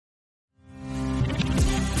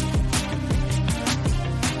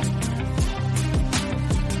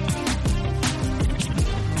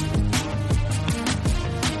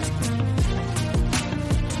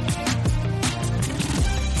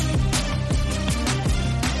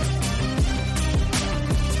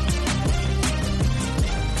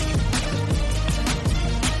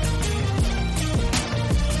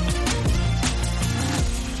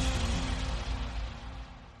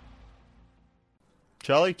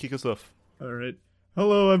Charlie, kick us off. All right.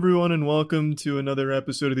 Hello, everyone, and welcome to another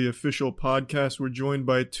episode of the official podcast. We're joined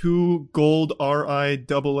by two gold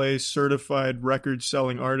RIAA certified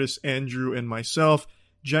record-selling artists, Andrew and myself.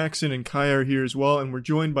 Jackson and Kai are here as well, and we're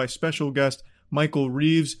joined by special guest Michael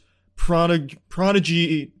Reeves,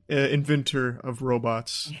 prodigy inventor of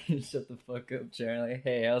robots. Shut the fuck up, Charlie.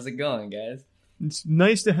 Hey, how's it going, guys? It's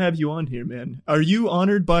nice to have you on here, man. Are you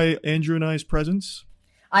honored by Andrew and I's presence?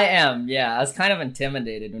 I am, yeah. I was kind of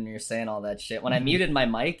intimidated when you were saying all that shit. When I muted my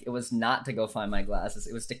mic, it was not to go find my glasses.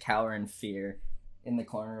 It was to cower in fear in the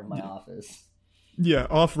corner of my office. Yeah,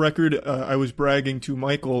 off record, I was bragging to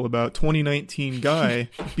Michael about 2019 Guy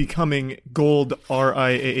becoming gold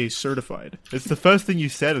RIAA certified. It's the first thing you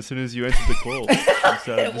said as soon as you entered the call. You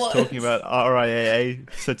started just talking about RIAA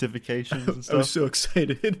certifications and stuff. I was so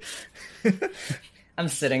excited. I'm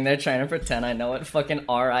sitting there trying to pretend I know what fucking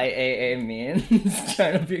RIAA means.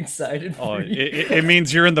 Trying to be excited for you. It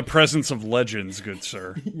means you're in the presence of legends, good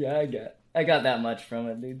sir. Yeah, I got that much from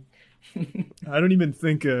it, dude. I don't even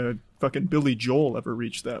think fucking Billy Joel ever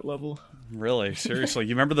reached that level. Really? Seriously?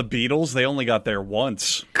 You remember the Beatles? They only got there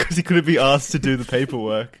once. Because he couldn't be asked to do the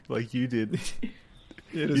paperwork like you did.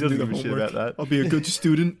 Yeah, he doesn't give a shit about that. I'll be a good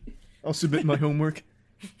student. I'll submit my homework.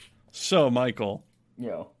 So, Michael,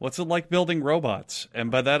 what's it like building robots? And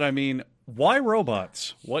by that I mean, why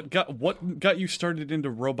robots? What got you started into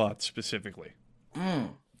robots specifically?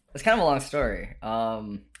 It's kind of a long story.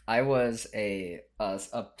 I was a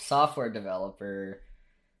software developer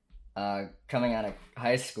coming out of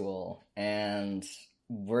high school, and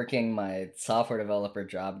working my software developer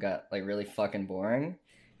job got like really fucking boring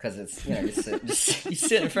because it's, you know, you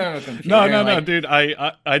sit in front of a computer. No, dude.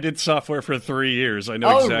 I did software for 3 years. I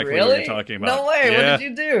know exactly what you're talking about. No way. Yeah. What did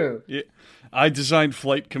you do? Yeah. I designed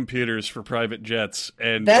flight computers for private jets,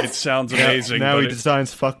 and it sounds amazing. Now he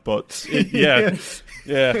designs fuckbots. Yeah,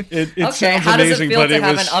 it okay, sounds how amazing, does it feel but to it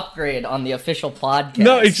have was an upgrade on the official podcast?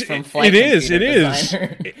 No, it is.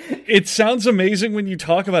 It sounds amazing when you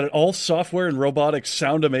talk about it. All software and robotics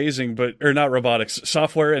sound amazing, or not robotics.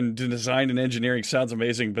 Software and design and engineering sounds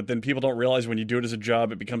amazing, but then people don't realize when you do it as a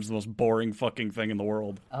job, it becomes the most boring fucking thing in the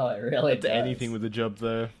world. Oh, it really does. Anything with a job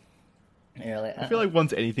there. Really? I feel like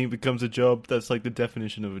once anything becomes a job, that's like the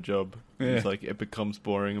definition of a job. Yeah. It's like it becomes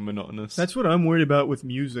boring and monotonous. That's what I'm worried about with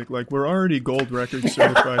music. Like, we're already gold record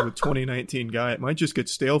certified with 2019 Guy. It might just get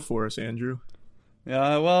stale for us, Andrew.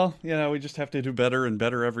 Yeah, well, we just have to do better and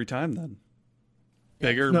better every time then.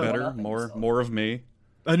 Bigger, better, more of me.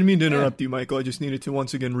 I didn't mean to interrupt you, Michael. I just needed to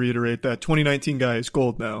once again reiterate that 2019 Guy is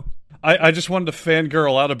gold now. I just wanted to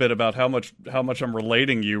fangirl out a bit about how much I'm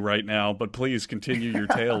relating you right now, but please continue your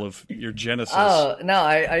tale of your genesis. Oh, no,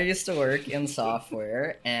 I used to work in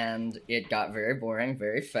software, and it got very boring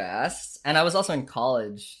very fast. And I was also in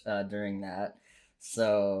college during that.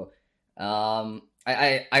 So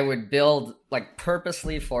I would build, like,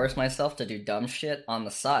 purposely force myself to do dumb shit on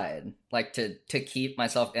the side, like to keep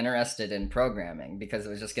myself interested in programming, because it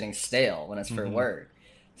was just getting stale when it's for work.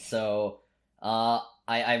 So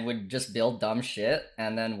I would just build dumb shit,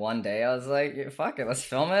 and then one day I was like, fuck it, let's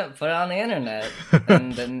film it, put it on the internet,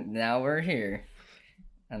 and then now we're here.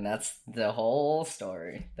 And that's the whole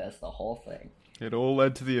story. That's the whole thing. It all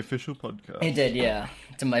led to the official podcast. It did, yeah.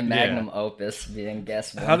 To my magnum opus, being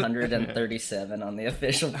guest 137 on the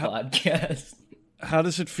official podcast. How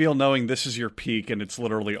does it feel knowing this is your peak and it's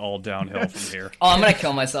literally all downhill from here? Oh, I'm gonna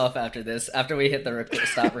kill myself after this, after we hit the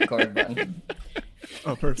stop record button.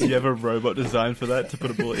 Oh, perfect. Do you have a robot designed for that to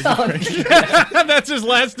put a bullet in your brain? That's his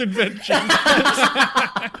last invention.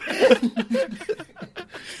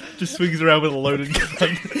 Just swings around with a loaded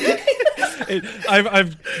gun.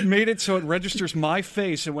 I've made it so it registers my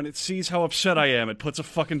face, and when it sees how upset I am, it puts a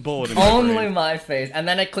fucking bullet in my Only brain. my face. And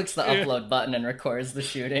then it clicks the upload button and records the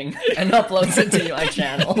shooting and uploads it to my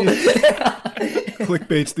channel.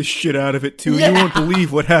 Clickbaits the shit out of it, too. Yeah. You won't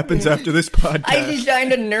believe what happens after this podcast. I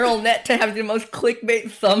designed a neural net to have the most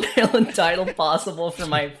clickbait thumbnail and title possible for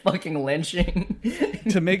my fucking lynching.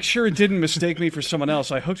 To make sure it didn't mistake me for someone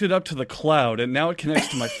else, I hooked it up to the cloud, and now it connects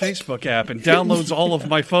to my Facebook app and downloads all of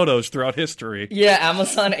my photos throughout history. Yeah,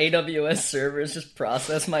 Amazon AWS servers just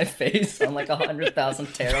process my face on like 100,000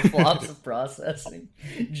 teraflops of processing.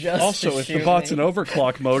 Just also, if the bot's in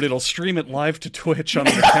overclock mode, it'll stream it live to Twitch on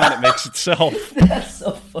an account it makes itself. That's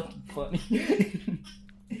so fucking funny.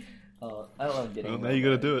 Oh, I love getting. Well, now you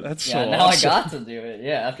gotta do it. That's yeah, so now awesome. I got to do it.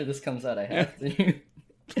 Yeah, after this comes out, I have to.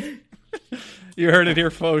 You heard it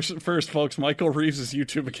here first, folks. Michael Reeves'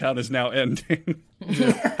 YouTube account is now ending.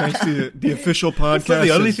 Thanks to the official podcast. That's not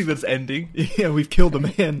the only thing that's ending. Yeah, we've killed a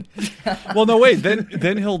man. Well, no, wait.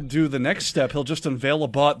 Then he'll do the next step. He'll just unveil a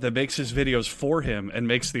bot that makes his videos for him and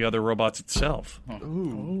makes the other robots itself.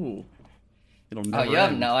 Ooh. It'll Oh, never you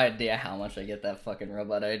have end. no idea how much I get that fucking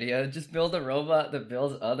robot idea. Just build a robot that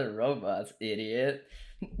builds other robots, idiot.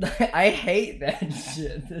 I hate that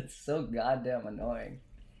shit. It's so goddamn annoying.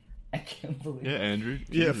 I can't believe Yeah, it. Andrew.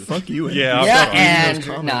 Yeah, Jesus. fuck you. Andrew. Yeah, Yeah, Stop reading those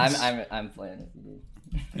Andrew. No, comments. I'm playing it.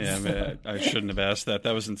 Yeah, man, I shouldn't have asked that.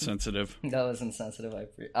 That was insensitive. That was insensitive.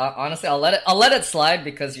 Honestly, I'll let it slide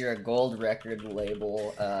because you're a gold record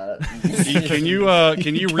label. Can you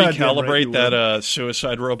Goddamn right recalibrate you that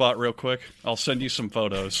suicide robot real quick? I'll send you some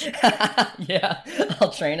photos. Yeah,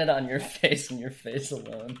 I'll train it on your face and your face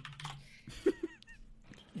alone.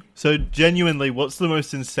 So genuinely, what's the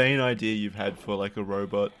most insane idea you've had for like a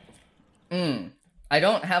robot? I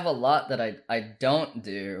don't have a lot that I don't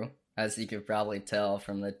do, as you could probably tell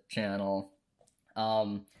from the channel. There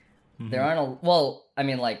aren't I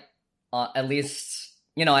mean, like, at least,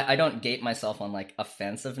 you know, I don't gate myself on, like,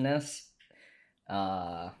 offensiveness.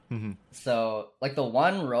 So, like, the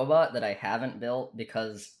one robot that I haven't built,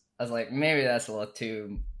 because I was like, maybe that's a little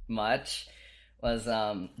too much, was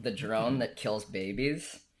the drone that kills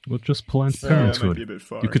babies. Well, just Planned So- That might Parenthood. be a bit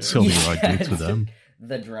far. You could yeah. sell your idea to them.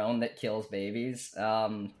 The drone that kills babies.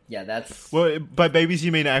 Yeah, that's... Well, by babies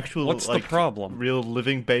you mean actual, What's the like, problem? real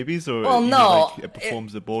living babies, or Well, you mean, no, like, it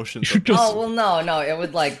performs abortions? You should just- Oh, well, no, it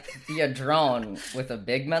would, like, be a drone with a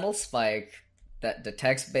big metal spike that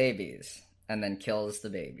detects babies and then kills the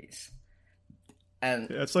babies. And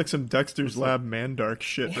Yeah, it's like some Dexter's Lab Mandark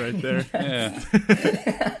shit right there. Yeah.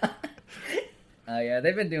 yeah,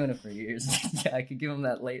 they've been doing it for years. Yeah, I could give them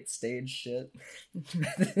that late stage shit.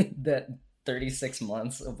 That 36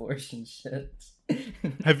 months abortion shit.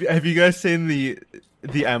 Have you guys seen the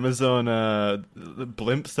Amazon the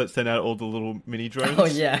blimps that send out all the little mini drones? Oh,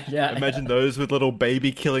 yeah. Imagine those with little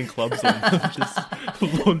baby killing clubs on them, just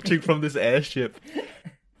launching from this airship.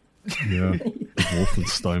 Yeah, the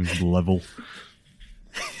Wolfenstein level.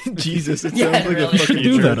 Jesus, it Yeah, sounds like really. a fucking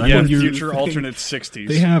do that. I Yeah, mean, you- future alternate 60s.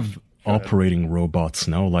 They have operating robots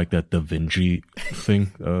now, like that Da Vinci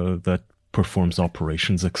thing that performs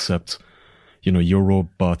operations, except, you know, your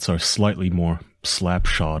robots are slightly more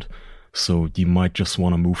slapshod, so you might just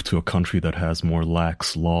want to move to a country that has more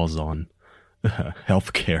lax laws on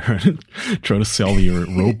healthcare and try to sell your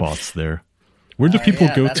robots there. Where do people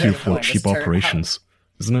yeah, go that's to a good for point. cheap Just operations?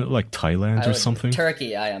 Isn't it like Thailand or something?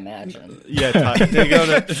 Turkey, I imagine. Yeah, They go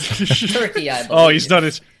to. Turkey, I believe. Oh, he's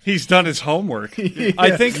done his homework.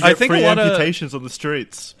 I think free a lot of amputations on the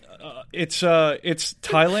streets. it's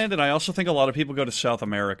Thailand, and I also think a lot of people go to South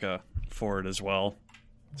America for it as well.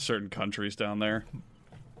 Certain countries down there.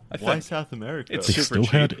 I Why think South America? It's They super still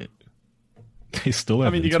cheap. had it. They still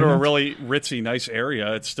have. I mean, you go to a internet? really ritzy, nice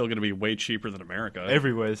area, it's still going to be way cheaper than America.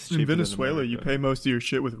 Everywhere's cheaper In than Venezuela, you America. pay most of your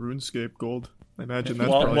shit with RuneScape gold. I imagine that's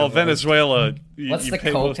well, probably well a lot. Venezuela, you, What's you the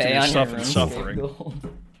pay most of copay your on stuff your in RuneScape suffering. gold?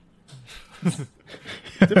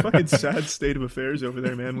 It's a fucking sad state of affairs over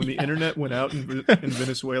there, man. When the internet went out in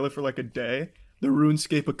Venezuela for like a day, the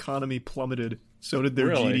RuneScape economy plummeted. So did their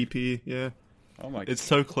Really? GDP. Yeah. Oh my! It's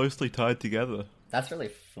so closely tied together. That's really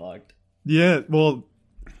fucked. Yeah, well,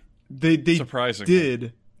 they Surprisingly.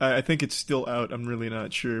 did. I think it's still out. I'm really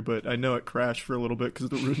not sure, but I know it crashed for a little bit because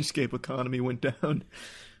the RuneScape economy went down.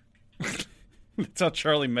 That's how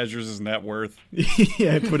Charlie measures his net worth.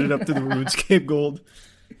 Yeah, I put it up to the RuneScape gold.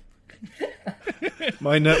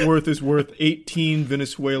 My net worth is worth 18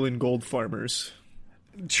 Venezuelan gold farmers.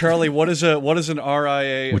 Charlie, what is an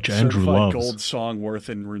RIA Which Andrew certified loves. gold song worth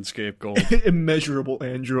in RuneScape gold? Immeasurable,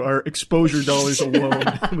 Andrew. Our exposure dollars alone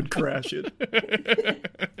would crash it.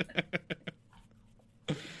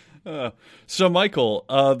 So, Michael,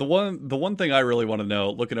 the one thing I really want to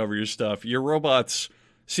know, looking over your stuff, your robots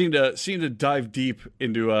seem to dive deep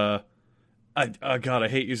into God, I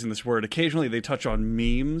hate using this word. Occasionally, they touch on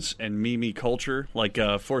memes and meme culture, like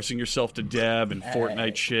forcing yourself to dab and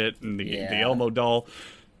Fortnite shit and the Yeah. Elmo doll.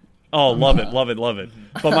 Oh, love it.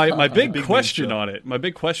 But my big Big question meme on it, my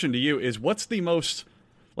big question to you is, what's the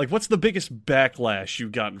biggest backlash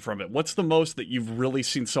you've gotten from it? What's the most that you've really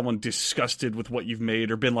seen someone disgusted with what you've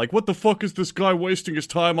made, or been like, what the fuck is this guy wasting his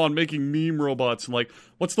time on making meme robots? And like,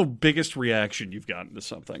 what's the biggest reaction you've gotten to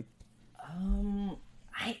something?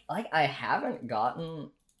 I haven't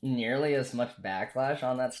gotten nearly as much backlash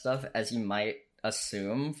on that stuff as you might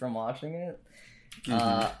assume from watching it.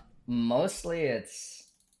 Mostly it's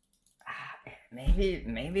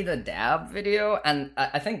maybe the dab video, and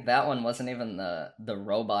I think that one wasn't even the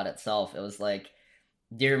robot itself. It was like,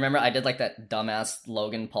 do you remember I did like that dumbass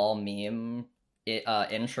Logan Paul meme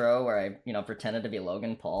intro where I, pretended to be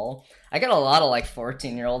Logan Paul, I get a lot of like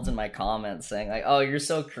 14-year-olds in my comments saying like, "Oh, you're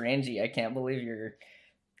so cringy. I can't believe you're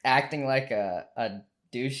acting like a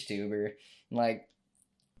douche tuber." I'm like,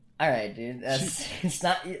 all right, dude, it's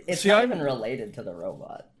not even related to the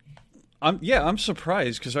robot. I'm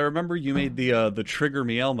surprised because I remember you made the Trigger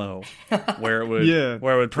Me Elmo where it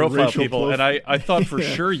would profile people, and I thought for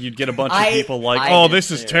sure you'd get a bunch of people like, "Oh,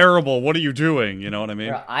 this is terrible. What are you doing?" You know what I mean?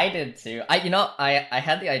 Bro, I did too. I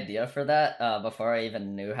had the idea for that before I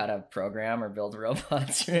even knew how to program or build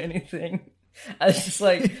robots or anything. I was just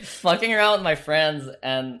like fucking around with my friends,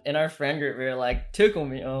 and in our friend group we were like, "Tickle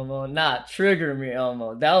me Elmo, not trigger me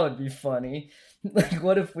Elmo. That would be funny. Like,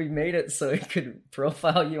 what if we made it so it could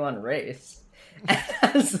profile you on race?" And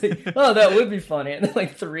I was like, "Oh, that would be funny." And then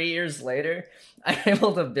like 3 years later, I was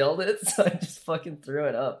able to build it, so I just fucking threw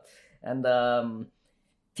it up. And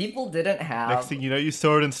people didn't have. Next thing you know, you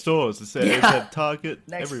saw it in stores. It said Target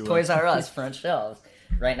next everywhere. Toys R Us front shelves,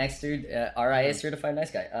 right next to RIA Certified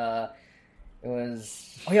Nice Guy. It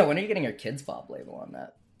was. Oh yeah, when are you getting your Kids Bop label on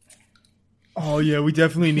that? Oh yeah, we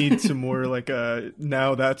definitely need some more like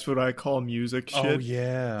now that's what I call music shit. Oh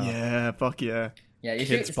yeah. Yeah, fuck yeah. Yeah, you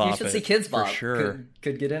should see Kids Bop. For sure.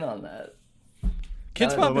 Could get in on that.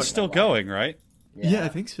 Kids Bop is still going, right? Yeah, I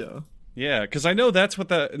think so. Yeah, because I know that's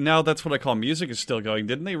what I call music is still going.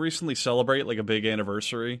 Didn't they recently celebrate like a big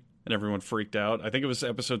anniversary and everyone freaked out? I think it was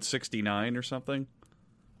episode 69 or something.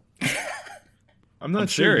 I'm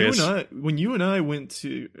not sure. Serious. When you and I went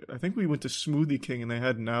to, I think we went to Smoothie King and they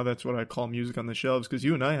had Now That's What I Call Music on the shelves because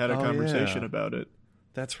you and I had a conversation about it.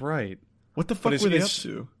 That's right. What the fuck were they up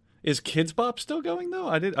to? Is Kids Bop still going though?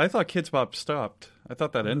 I thought Kids Bop stopped. I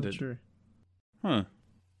thought that ended. Sure. Huh.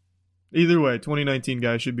 Either way, 2019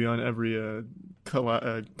 guys should be on every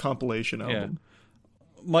compilation album.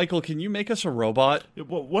 Yeah. Michael, can you make us a robot?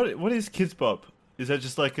 What is Kids Bop? Is that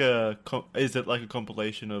just like a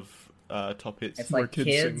compilation of top hits? It's like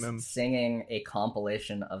kids singing a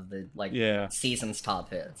compilation of the season's top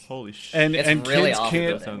hits. Holy shit! And really kids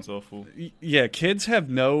can't. That sounds awful. Yeah, kids have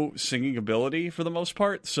no singing ability for the most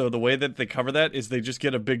part. So the way that they cover that is they just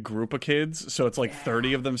get a big group of kids. So it's like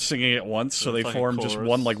 30 of them singing at once. So they form just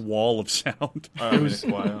one like wall of sound.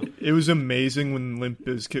 It was amazing when Limp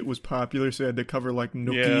Bizkit was popular. So they had to cover like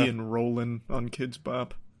Nookie and Rollin' on Kids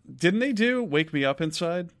Bop. Didn't they do "Wake Me Up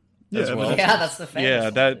Inside"? Yeah, well. That's the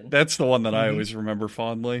famous one. That's the one that I always remember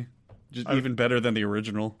fondly. Even better than the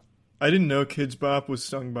original. I didn't know Kids Bop was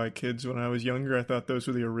sung by kids when I was younger. I thought those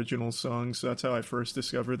were the original songs. So that's how I first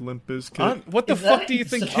discovered Limp Bizkit. What the fuck do you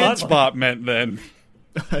think Kids Bop meant then?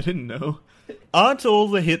 I didn't know. Aren't all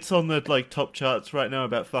the hits on the top charts right now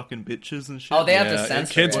about fucking bitches and shit? Oh, they have to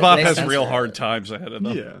censor Kids Bop has real hard times ahead of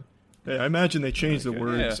them. Yeah. I imagine they changed the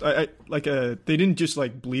words. Yeah. They didn't just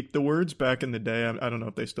like bleep the words back in the day. I don't know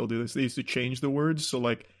if they still do this. They used to change the words. So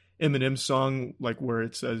like Eminem's song, like where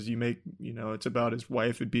it says it's about his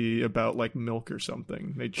wife, it'd be about like milk or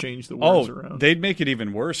something. They'd change the words around. They'd make it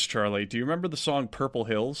even worse, Charlie. Do you remember the song Purple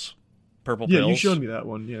Hills? Purple Pills? Yeah, you showed me that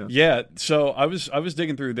one. Yeah. Yeah. So I was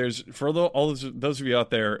digging through. There's for all those of you out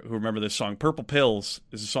there who remember this song, Purple Pills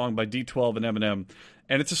is a song by D12 and Eminem.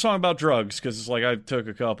 And it's a song about drugs, because it's like I took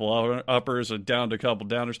a couple uppers and downed a couple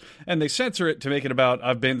downers. And they censor it to make it about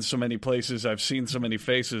I've been so many places, I've seen so many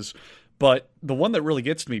faces. But the one that really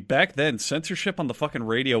gets to me, back then, censorship on the fucking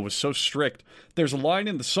radio was so strict. There's a line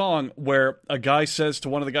in the song where a guy says to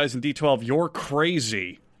one of the guys in D12, "You're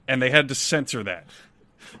crazy." And they had to censor that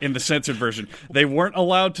in the censored version. They weren't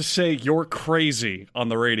allowed to say "you're crazy" on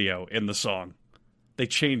the radio in the song. They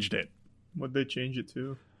changed it. What'd they change it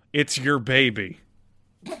to? "It's your baby."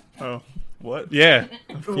 Oh, what? Yeah,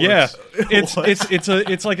 yeah.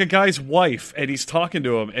 It's like a guy's wife, and he's talking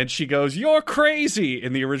to him, and she goes, "You're crazy"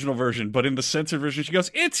 in the original version, but in the censored version, she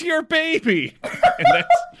goes, "It's your baby." And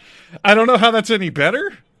I don't know how that's any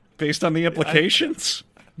better based on the implications.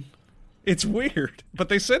 It's weird, but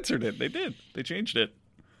they censored it. They did. They changed it.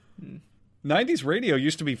 90s radio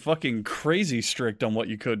used to be fucking crazy strict on what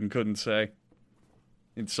you could and couldn't say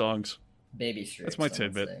in songs. Baby strict. That's my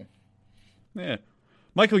tidbit. Yeah.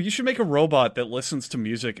 Michael, you should make a robot that listens to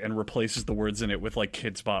music and replaces the words in it with like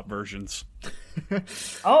Kids Bop versions.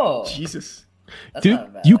 Oh, Jesus. Dude,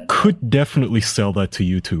 you could definitely sell that to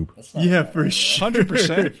YouTube. Yeah, for sure.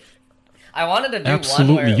 100%. I wanted to do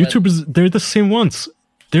absolutely. one where YouTubers, they're the same ones.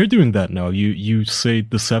 They're doing that now. You say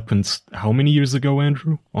the Seppens how many years ago,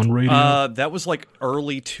 Andrew, on radio? That was like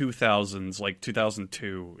early 2000s, like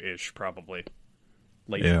 2002-ish, probably.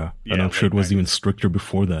 And I'm sure it was even stricter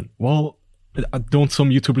before that. Well, Don't some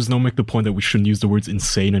YouTubers now make the point that we shouldn't use the words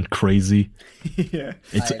insane and crazy? Yeah.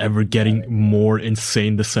 It's ever getting more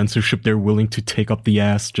insane, the censorship they're willing to take up the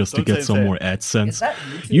ass just to get some more Is AdSense. that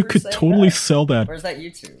You YouTubers could saying totally that? sell that. Or is that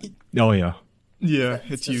YouTube? Oh, yeah. Yeah,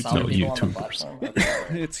 it's Just some YouTube. people on the YouTubers. platform?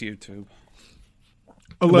 Okay. It's YouTube.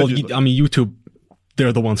 Allegedly. Well, I mean, YouTube,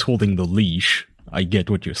 they're the ones holding the leash. I get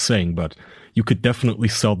what you're saying, but you could definitely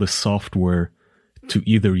sell the software to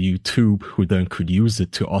either YouTube, who then could use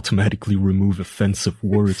it to automatically remove offensive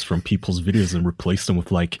words from people's videos and replace them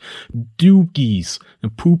with, like, doogies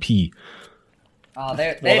and poopy. Oh,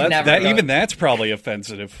 they'd Well, never go- even that's probably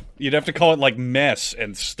offensive. You'd have to call it like mess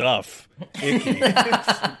and stuff. Icky.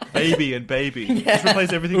 Baby and baby. Just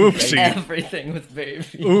replace everything Oopsie. with baby. everything with baby.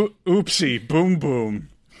 Oopsie, boom boom.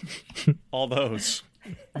 All those.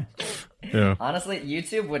 Yeah. Honestly,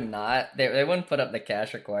 YouTube would not. They wouldn't put up the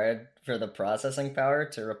cash required for the processing power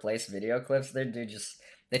to replace video clips. They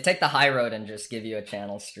take the high road and just give you a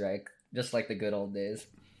channel strike, just like the good old days,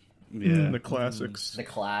 Yeah. The classics. the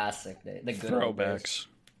classic day, the good old days.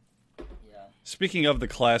 Throwbacks. Yeah. Speaking of the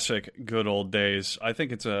classic good old days, I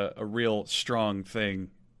think it's a real strong thing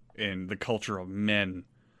in the culture of men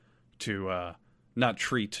to not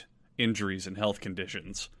treat injuries and health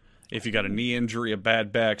conditions. If you got a knee injury, a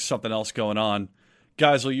bad back, something else going on,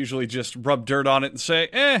 guys will usually just rub dirt on it and say,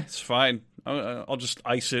 it's fine. I'll just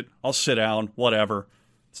ice it. I'll sit down, whatever.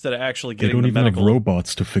 Instead of actually They getting don't the even medical... have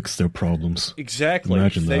robots to fix their problems. Exactly.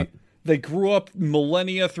 Imagine that. They grew up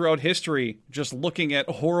millennia throughout history just looking at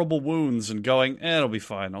horrible wounds and going, it'll be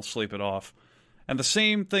fine, I'll sleep it off. And the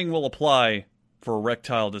same thing will apply for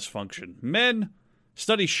erectile dysfunction. Men,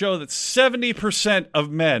 studies show that 70% of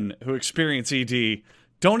men who experience ED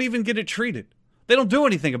don't even get it treated. They don't do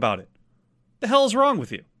anything about it. The hell is wrong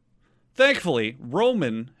with you? Thankfully,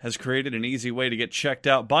 Roman has created an easy way to get checked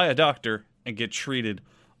out by a doctor and get treated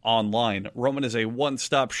online. Roman is a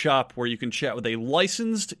one-stop shop where you can chat with a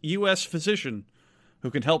licensed U.S. physician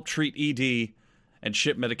who can help treat ED and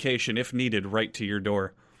ship medication if needed right to your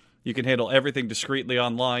door. You can handle everything discreetly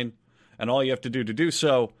online, and all you have to do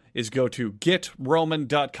so is go to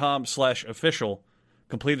getroman.com/official,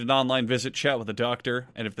 complete an online visit, chat with a doctor,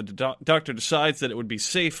 and if the doctor decides that it would be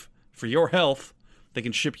safe for your health, they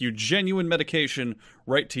can ship you genuine medication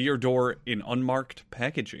right to your door in unmarked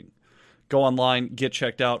packaging. Go online, get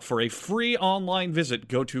checked out. For a free online visit,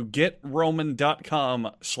 go to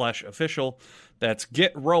getroman.com/official. That's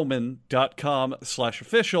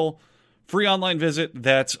getroman.com/official. Free online visit.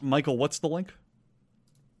 That's, Michael, what's the link?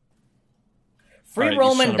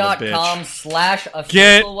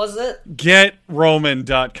 Freeroman.com/official, was it?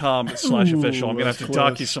 Getroman.com/official. I'm going to have to that's dock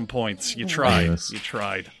close. you some points. You tried. Yes. You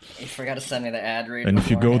tried. You forgot to send me the ad read. And if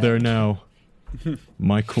you go there beforehand. now,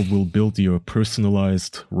 Michael will build you a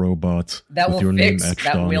personalized robot that with will your name fix etched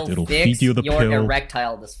that on will it. It'll fix feed you the your pill.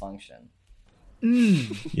 erectile dysfunction.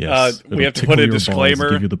 Yes. We have to It'll put a tickle your balls, disclaimer.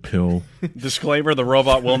 give you the pill. Disclaimer, the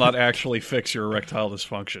robot will not actually fix your erectile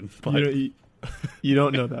dysfunction. But You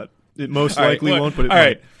don't know that. It most All right, likely look, won't, but it all might.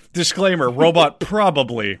 right. Disclaimer, robot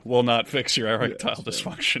probably will not fix your erectile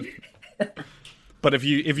dysfunction. But if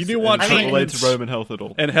you do want I mean, Related treatments to Roman health at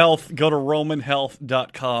all. and health, go to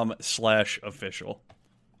romanhealth.com/official.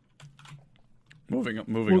 Moving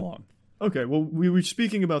along. Okay, well, we were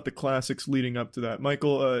speaking about the classics leading up to that.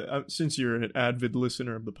 Michael, since you're an avid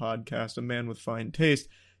listener of the podcast, a man with fine taste,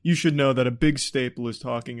 you should know that a big staple is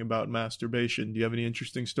talking about masturbation. Do you have any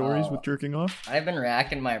interesting stories with jerking off? I've been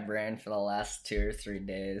racking my brain for the last 2 or 3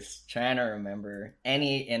 days trying to remember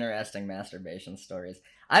any interesting masturbation stories.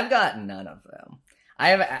 I've got none of them.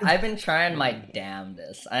 I've been trying my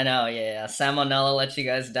damnedest. I know, yeah. Salmonella let you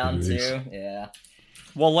guys down too. Yeah.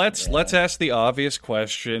 Well, let's ask the obvious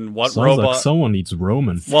question: what Sounds robot? like someone needs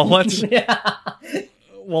Roman. Well, let's Yeah.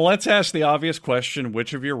 ask the obvious question: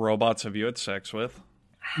 which of your robots have you had sex with?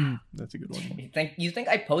 That's a good one. You think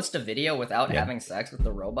I post a video without having sex with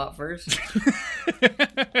the robot first?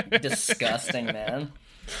 Disgusting, man.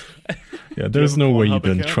 Yeah, there's no way you Pornhub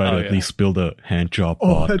didn't account? try to Oh, at yeah. least build a hand job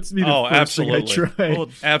Oh, bot. that's me the Oh, first thing absolutely. I tried. Well,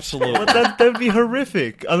 Absolutely. that would be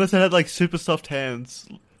horrific. Unless I had like super soft hands.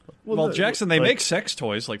 Well, Jackson, they like- make sex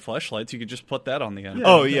toys like fleshlights. You could just put that on the end.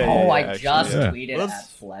 Oh yeah. Oh, yeah, I actually, just yeah. tweeted Well, at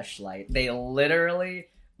that's- Fleshlight. They literally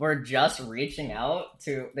were just reaching out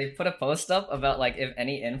to. They put a post up about like if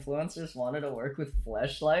any influencers wanted to work with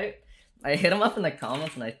Fleshlight. I hit them up in the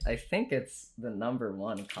comments, and I think it's the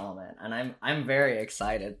 #1 comment, and I'm very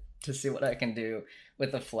excited to see what I can do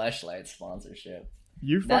with the Fleshlight sponsorship.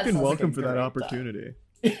 You're That fucking sounds like welcome a for that great time. opportunity.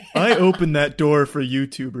 I opened that door for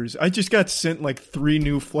YouTubers. I just got sent like 3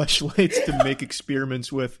 new fleshlights to make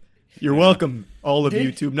experiments with You're welcome, all of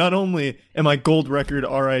Did- YouTube. Not only am I gold record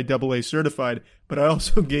RIAA certified, but I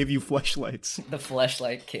also gave you fleshlights. The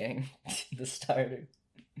Fleshlight King, the starter.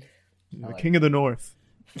 The King of the North.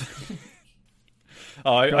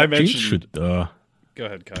 Oh, I James mentioned. should, Go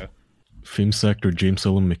ahead, Kyle. famous actor James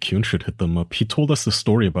Ellen McCune should hit them up. He told us the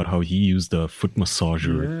story about how he used a foot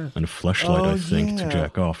massager and a fleshlight, I think, to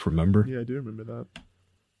jack off, remember? Yeah, I do remember that.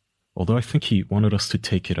 Although I think he wanted us to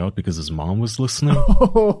take it out because his mom was listening.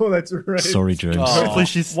 Oh, that's right. Sorry, James. Hopefully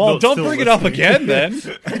she's Well, not don't still bring it up listening. again, then.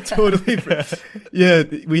 I totally. Yeah,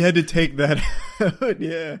 we had to take that out.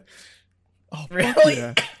 Yeah. Really?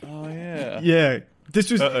 Yeah. Oh yeah. Yeah. This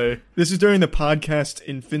was Uh-oh. during the podcast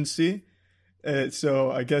infancy.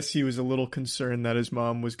 So I guess he was a little concerned that his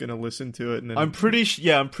mom was going to listen to it, and then I'm pretty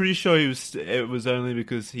sure it was only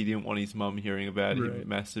because he didn't want his mum hearing about him Right.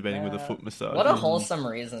 masturbating with a foot massage. What a wholesome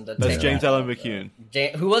reason to That's take James that Allen out, McCune. though.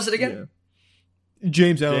 Who was it again?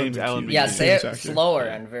 James Allen. James Allen McCune. Yeah, McCune. say Famous it actor. slower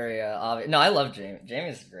and very obvious. No, I love Jamie.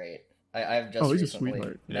 Jamie's great. I've just Oh, he's a recently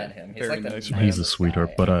sweetheart. met Yeah. him. He's Very like the nice man. He's a nicest sweetheart,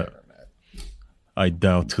 guy but I've ever met. I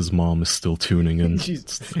doubt his mom is still tuning in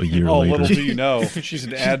She's- a year Oh, later. little do you know, she's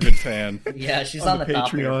an avid fan. Yeah, she's On on, the the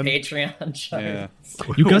top of your Patreon. Patreon chart. Yeah,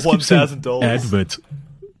 You guys keep saying $1,000. avid.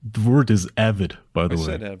 The word is avid, by the I way.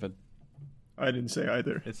 said avid. I didn't say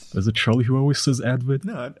either. It's Is it Charlie who always says advid?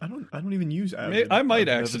 No, I don't even use Avid. I might I've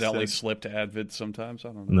never accidentally said- slip to advid sometimes. I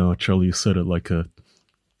don't know. No, Charlie, you said it like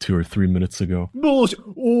 2 or 3 minutes ago. Bullshit.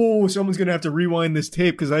 Oh, someone's gonna have to rewind this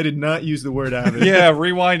tape because I did not use the word Avid. Yeah,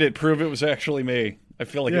 rewind it. Prove it was actually me. I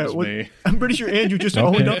feel like it was what- me. I'm pretty sure Andrew just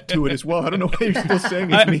Okay. owned up to it as well. I don't know why you're still saying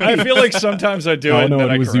it's me. I feel like sometimes I do it. Oh and no, then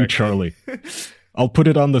it I was you, correct. Charlie. I'll put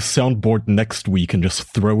it on the soundboard next week and just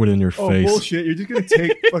throw it in your Oh, face. bullshit. You're just going to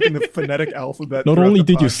take fucking the phonetic alphabet. Not throughout only the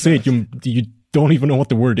did you say it, podcast. you don't even know what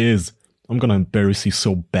the word is. I'm gonna embarrass you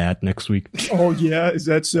so bad next week. Oh, yeah? Is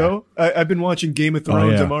that so? I've been watching Game of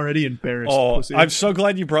Thrones. yeah. I'm already embarrassed. Oh, pussy. I'm so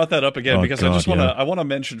glad you brought that up again Oh, because I God, just want to yeah. I want to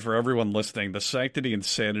mention for everyone listening the sanctity and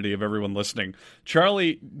sanity of everyone listening.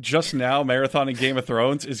 Charlie just now marathoning Game of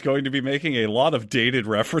Thrones is going to be making a lot of dated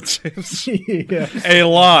references. yeah. A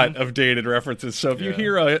lot of dated references. So if you Yeah.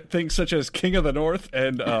 hear things such as King of the North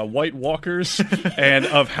and White Walkers and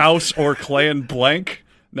of House or Clan blank,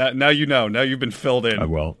 now you know. Now you've been filled in.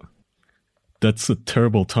 Well, that's a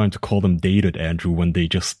terrible time to call them dated, Andrew, when they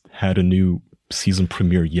just had a new season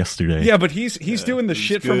premiere yesterday. Yeah, but he's doing the he's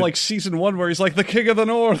shit from good. like season 1 where he's like the King of the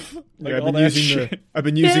North. Like Yeah, all that shit. I've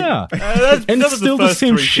been using. Yeah. and And it's still the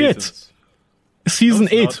same shit. Season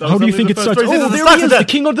No, it's 8. not. That How was do you only think the it first starts? 3 Oh, seasons. there Starts he is, with the that.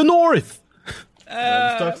 King of the North.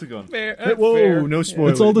 The stocks are gone. Whoa, no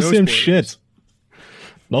spoilers. It's all the no same spoilers. shit.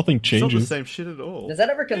 Nothing It's not the changes. same shit at all. Does that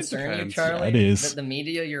ever concern you, depends. Charlie? Yeah, it is. That the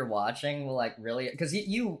media you're watching will like really because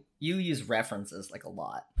you use references like a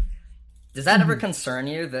lot. Does that ever concern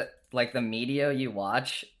you that like the media you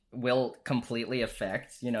watch will completely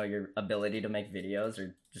affect your ability to make videos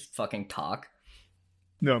or just fucking talk?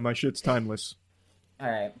 No, my shit's timeless. All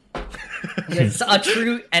right, it's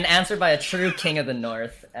an answer by a true King of the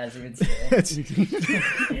North, as you would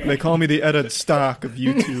say. They call me the Edda Stock of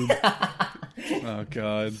YouTube. Oh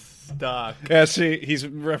god. Dark. Yeah, see, he's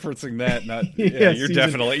referencing that. Not Yeah, you're season-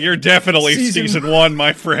 definitely season- season 1,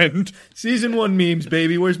 my friend. Season 1 memes,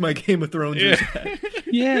 baby. Where's my Game of Thrones? Yeah.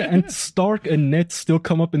 Yeah, and Stark and Ned still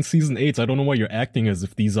come up in season 8. So I don't know why you're acting as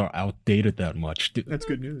if these are outdated that much. That's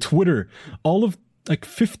good news. Twitter, all of like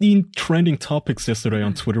 15 trending topics yesterday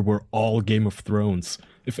on Twitter were all Game of Thrones.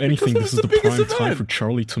 If anything, this is the prime time for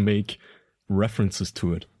Charlie to make references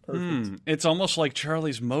to it. It's almost like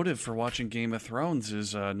Charlie's motive for watching Game of Thrones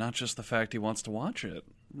is not just the fact he wants to watch it.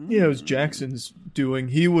 Yeah, it was Jackson's doing.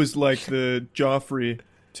 He was like the Joffrey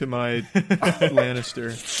to my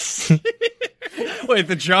Lannister. Wait,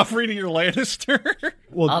 the Joffrey to your Lannister?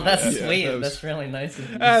 Well, Oh, that's yeah, sweet. that was- That's really nice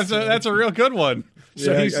of you. That's a real good one.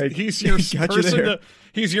 So Yeah, he's your got you person. there.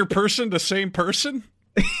 He's your person, the same person.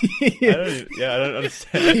 I don't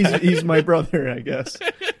understand. he's my brother, I guess.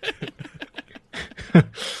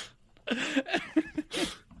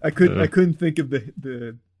 I couldn't think of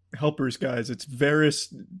the helpers guys. It's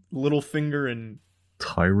Varys, Littlefinger, and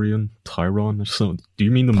Tyrion, or so. Do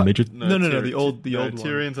you mean the midget? No, the old one.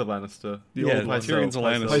 Tyrion's a Lannister. The Yeah, old one. Tyrion's a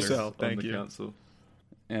Lannister. Pycelle, on thank the you. council.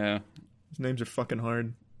 Yeah, His names are fucking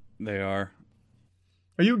hard. they are.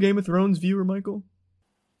 Are you a Game of Thrones viewer, Michael?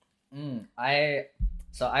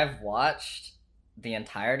 I've watched the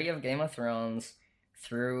entirety of Game of Thrones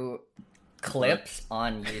through clips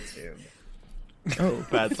on YouTube. Oh,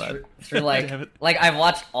 Bad lad. Through Damn it. I've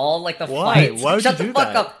watched all like the Why? fights. Why would Shut you the do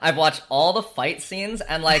fuck that? up. I've watched all the fight scenes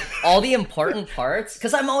and like all the important parts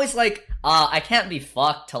because I'm always like, I can't be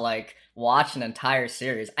fucked to like watch an entire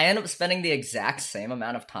series. I end up spending the exact same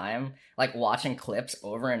amount of time like watching clips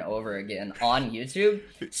over and over again on YouTube.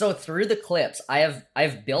 So through the clips,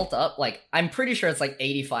 I've built up like I'm pretty sure it's like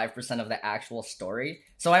 85% of the actual story.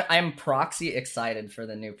 So I'm proxy excited for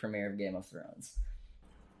the new premiere of Game of Thrones.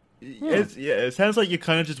 It sounds like you're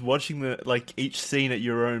kind of just watching each scene at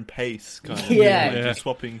your own pace, kind of. Just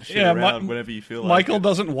swapping shit around whenever you feel like Michael it.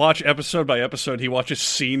 doesn't watch episode by episode; he watches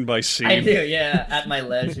scene by scene. I do, yeah, at my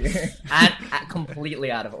leisure, at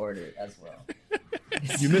completely out of order as well.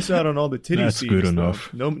 You miss out on all the titty That's scenes. good though.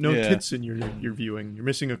 enough. No tits in your viewing. You're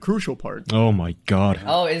missing a crucial part. Oh my god.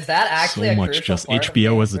 Oh, is that actually so a much crucial just part of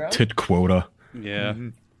HBO Game has of a Thrones? tit quota. Yeah. Mm-hmm.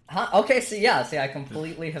 Huh? Okay, see, I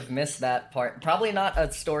completely have missed that part. Probably not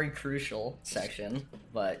a story crucial section,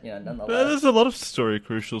 but nonetheless. There's a lot of story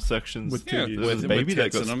crucial sections. With There titties. was a baby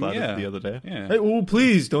that tits got in 'em, splattered the other day. Yeah. Hey, well,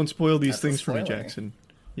 please don't spoil these That's a things for me, spoiler. Jackson.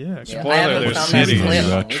 Yeah, Yeah, Spoiler, I haven't there's found that titties. clip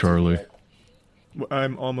That, on YouTube Charlie. yet.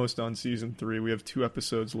 I'm almost on season 3. We have 2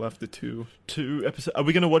 episodes left of 2. 2 episodes. Are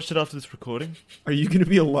we going to watch it after this recording? Are you going to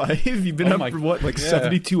be alive? You've been Oh up my- for what, like yeah.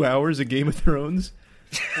 72 hours of Game of Thrones?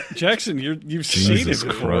 Jackson, you've seen it Jesus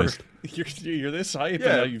before. Christ. You're this hype, and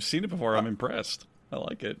Yeah. now you've seen it before. I'm impressed. I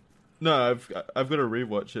like it. No, I've got to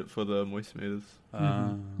rewatch it for the moist meters.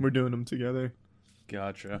 We're doing them together.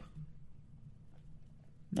 Gotcha.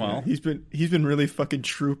 Yeah, Well, he's been really fucking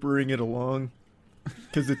troopering it along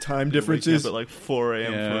because the time Waking differences. up at 4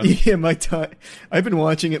 a.m. Yeah. for Yeah, my time. I've been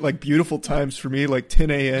watching it like beautiful times for me, like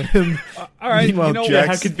 10 a.m. all right. Meanwhile, You know, Yeah, how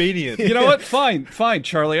Jackson- convenient. you know what? Fine,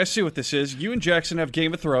 Charlie. I see what this is. You and Jackson have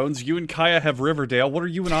Game of Thrones. You and Kaya have Riverdale. What are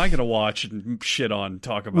you and I gonna watch and shit on?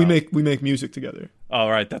 Talk about? we make music together. Oh,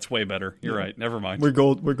 all right, that's way better. You're right. Never mind. We're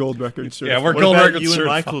gold record certified. Yeah, we're What gold about record you and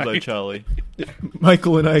certified. Michael, though, Charlie?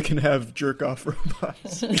 Michael and I can have jerk off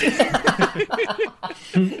robots.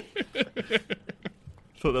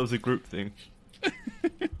 Thought that was a group thing.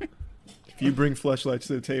 If you bring fleshlights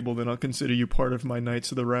to the table, then I'll consider you part of my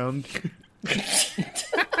Knights of the Round.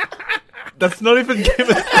 That's not even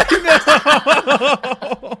given.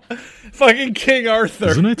 Fucking King Arthur.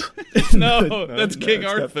 Isn't it? No, that's no, King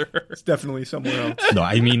it's Arthur. It's definitely somewhere else. No,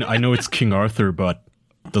 I mean, I know it's King Arthur, but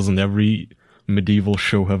doesn't every medieval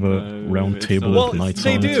show have a No, round it's table not. of knights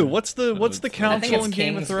They on do. it? What's the I think council it's in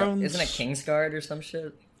Game of Thrones? Isn't it Kingsguard or some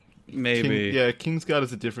shit? Maybe. Kingsguard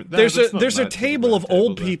is a different. No, There's that's a not there's a Knights of the table Round of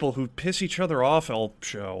old Table, people who piss each other off. All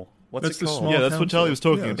show. What's That's it the called? small Yeah, that's what council. Charlie was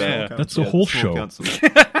talking Yeah, about. small Yeah. council. That's the Yeah, whole small show. council.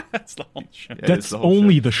 That's the whole show. Yeah, it's That's the whole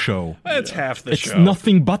only show. the show. That's half the It's show.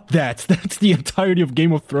 nothing but that. That's the entirety of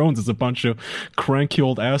Game of Thrones. Is a bunch of cranky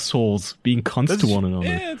old assholes being cunts That's- to one another.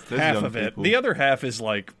 It's Those half young of it. people. The other half is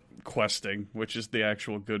like questing, which is the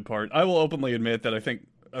actual good part. I will openly admit that I think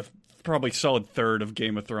a probably solid third of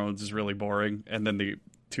Game of Thrones is really boring, and then the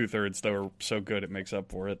 2/3 that were so good it makes up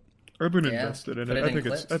for it. I've been Yeah, invested in put it. it in I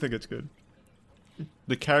clips. think it's good.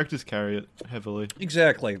 The characters carry it heavily.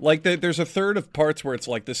 Exactly. Like there's a third of parts where it's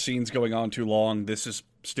like this scene's going on too long. This is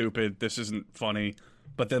stupid. This isn't funny.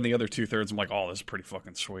 But then the other 2/3, I'm like, oh, this is pretty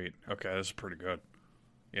fucking sweet. Okay, this is pretty good.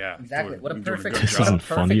 Yeah, Exactly. What a I'm doing perfect. good This job. isn't what a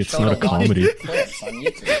funny, perfect it's show not to a watch comedy. clips on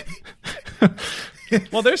YouTube.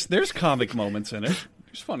 Well, there's comic moments in it.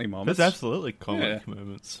 There's funny moments. There's absolutely comic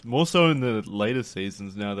moments. More so in the later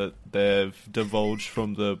seasons now that they've divulged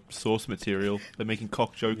from the source material. They're making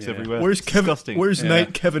cock jokes Yeah. everywhere. Where's It's Kevin? disgusting. Where's Yeah.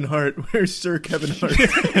 Knight Kevin Hart? Where's Sir Kevin Hart?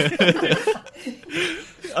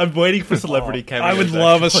 I'm waiting for celebrity cameos. I would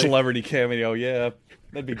love a actually. celebrity cameo. Yeah,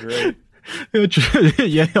 that'd be great.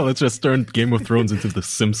 Yeah, let's just turn Game of Thrones into The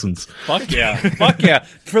Simpsons. Fuck yeah. Fuck yeah.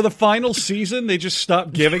 For the final season, they just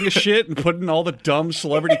stopped giving a shit and put in all the dumb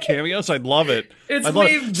celebrity cameos. I'd love it. It's I'd love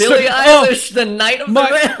me, it. Billie Oh, Eilish, the Knight of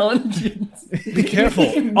my- the Round. be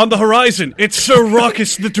careful. On the horizon, it's Sir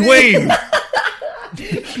Ruckus the Dwayne.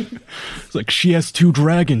 It's like, she has 2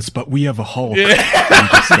 dragons, but we have a Hulk.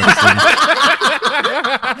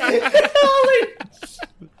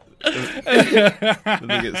 Then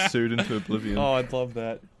they get sued into oblivion. Oh, I'd love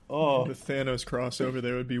that. Oh, The Thanos crossover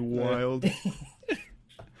there would be wild.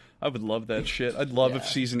 I would love that shit. I'd love if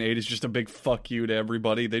season 8 is just a big fuck you to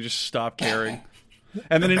everybody. They just stop caring.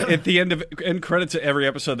 And then at the end credits of every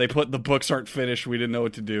episode, they put the books aren't finished. We didn't know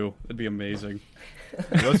what to do. That'd be amazing.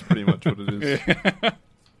 That's pretty much what it is.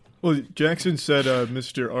 Well, Jackson said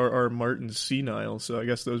Mr. R.R. Martin's senile, so I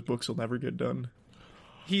guess those books will never get done.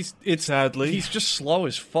 Sadly. He's just slow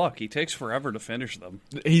as fuck. He takes forever to finish them.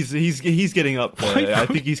 He's getting up there. I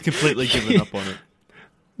think he's completely given up on it.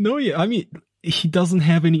 No, yeah, I mean, he doesn't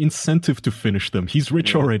have any incentive to finish them. He's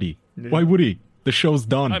rich already. Why would he? The show's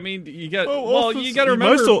done. I mean, you got Authors- you got to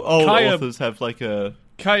remember, most old Kaya, authors have like a.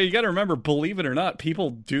 you got to remember, believe it or not,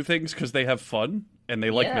 people do things because they have fun, and they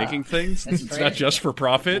like making things. It's not just for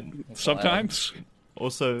profit sometimes.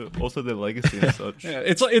 Also their legacy and such. Yeah,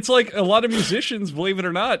 it's like a lot of musicians, believe it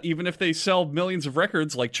or not, even if they sell millions of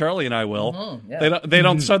records, like Charlie and I will, they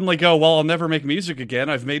don't suddenly go, well, I'll never make music again.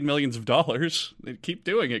 I've made millions of dollars. They keep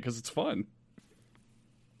doing it because it's fun.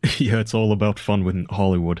 Yeah, it's all about fun with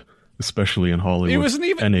Hollywood, especially in Hollywood. He wasn't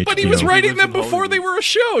even, but he was writing them before they were a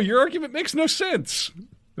show. Your argument makes no sense.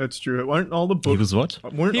 That's true. Weren't all the books? He was what?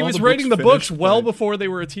 He was writing the books well before they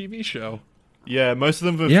were a TV show. Yeah, most of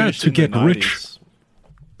them were finished to get in the 90s. rich.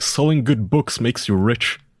 Selling good books makes you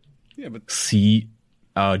rich. Yeah, but see,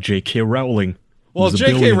 J.K. Rowling. Well,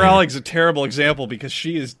 J.K. Rowling's a terrible example because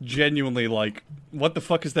she is genuinely like, what the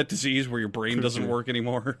fuck is that disease where your brain doesn't work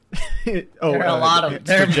anymore? There are a lot of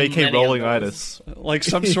J.K. Rowling-itis. Like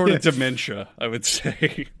some sort of dementia, I would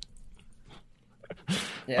say.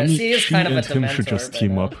 Yeah, she is kind of a dementor. Should just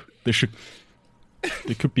team up.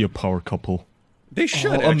 They could be a power couple. They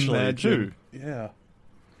should actually. Imagine. Yeah.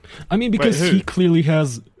 I mean, because he clearly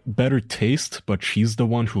has better taste, but she's the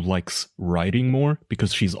one who likes writing more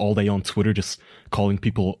because she's all day on Twitter just calling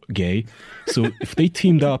people gay. So if they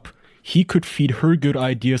teamed up, he could feed her good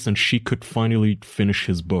ideas and she could finally finish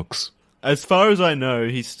his books. As far as I know,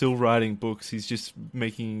 he's still writing books. He's just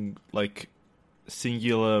making, like,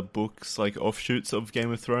 singular books, like offshoots of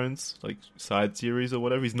Game of Thrones, like side series or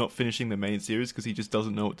whatever. He's not finishing the main series because he just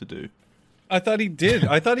doesn't know what to do. I thought he did.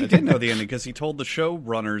 I thought he did know the ending because he told the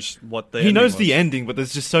showrunners what the He knows the ending, but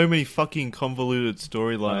there's just so many fucking convoluted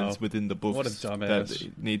storylines within the books what a dumbass.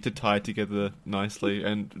 that need to tie together nicely,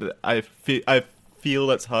 and I feel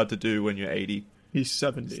that's hard to do when you're 80. He's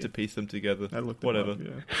 70. Just to piece them together. I looked whatever. Up, yeah.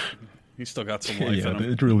 He's still got some life in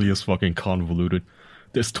him. It really is fucking convoluted.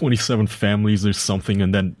 There's 27 families or something,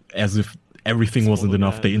 and then as if everything wasn't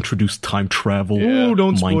enough, they introduced time travel. Yeah. Ooh,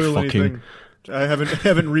 don't mind spoil fucking. anything. I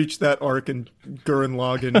haven't reached that arc in Gurren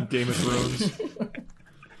Lagann Game of Thrones.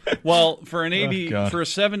 Well, for a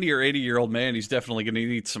 70 or 80-year-old man, he's definitely going to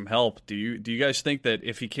need some help. Do you guys think that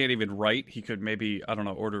if he can't even write, he could maybe, I don't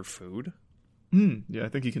know, order food? Yeah, I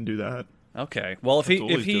think he can do that. Okay. Well, if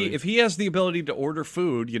he has the ability to order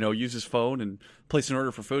food, use his phone and place an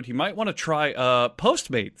order for food, he might want to try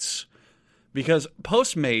Postmates, because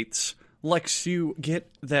Postmates lets you get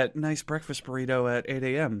that nice breakfast burrito at 8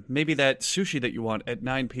 a.m., maybe that sushi that you want at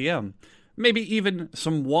 9 p.m., maybe even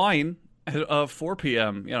some wine at 4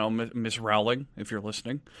 p.m., Miss Rowling, if you're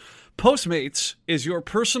listening. Postmates is your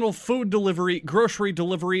personal food delivery, grocery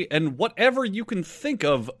delivery, and whatever you can think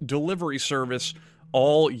of delivery service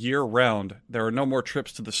all year round. There are no more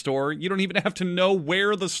trips to the store. You don't even have to know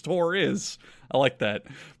where the store is. I like that.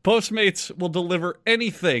 Postmates will deliver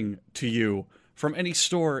anything to you from any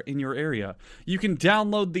store in your area. You can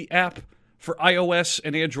download the app for iOS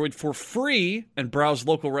and Android for free and browse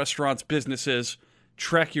local restaurants, businesses,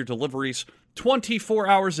 track your deliveries 24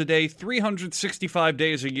 hours a day, 365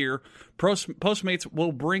 days a year. Postmates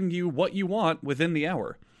will bring you what you want within the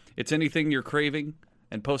hour. It's anything you're craving,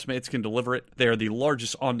 and Postmates can deliver it. They are the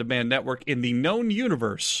largest on-demand network in the known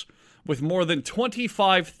universe, with more than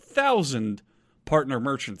 25,000 partner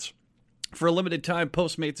merchants. For a limited time,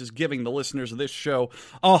 Postmates is giving the listeners of this show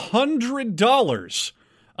 $100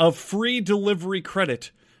 of free delivery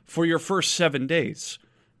credit for your first 7 days.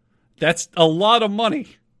 That's a lot of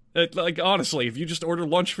money. Honestly, if you just order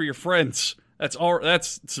lunch for your friends, that's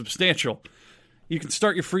substantial. You can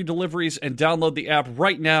start your free deliveries and download the app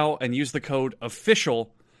right now and use the code OFFICIAL.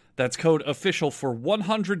 That's code OFFICIAL for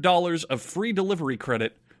 $100 of free delivery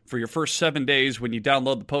credit for your first 7 days when you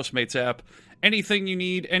download the Postmates app. Anything you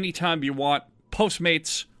need, anytime you want,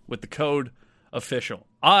 Postmates with the code OFFICIAL.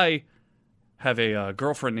 I have a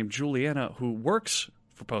girlfriend named Juliana who works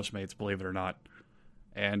for Postmates, believe it or not.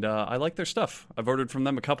 And I like their stuff. I've ordered from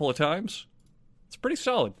them a couple of times. It's pretty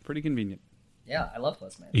solid, pretty convenient. Yeah, I love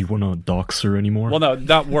Postmates. You want to dox her anymore? Well, no,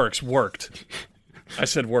 not works. Worked. I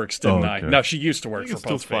said works, didn't I? No, she used to work for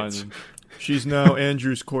Postmates. She's now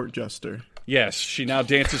Andrew's court jester. Yes, she now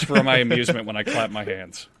dances for my amusement when I clap my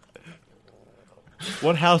hands.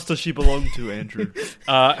 What house does she belong to, Andrew?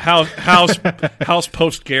 House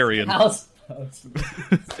Postgarian. House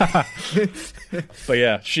But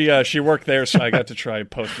yeah, she worked there, so I got to try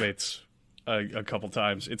Postmates a couple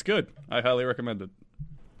times. It's good. I highly recommend it.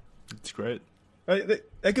 It's great.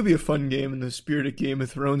 That could be a fun game in the spirit of Game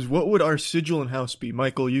of Thrones. What would our sigil and house be?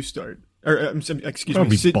 Michael, you start. Or excuse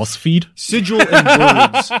Probably me. BuzzFeed? Sigil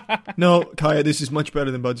and words. No, Kaya, this is much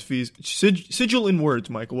better than BuzzFeed. Sigil and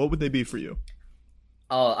words, Michael. What would they be for you?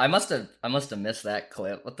 Oh, I must have missed that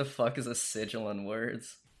clip. What the fuck is a sigil in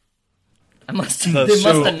words? They must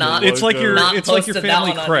have not. It's like your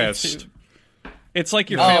family YouTube. crest. It's like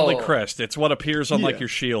your family Oh. crest. It's what appears on like Yeah. your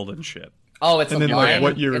shield and shit. Oh, it's And a then, like, line.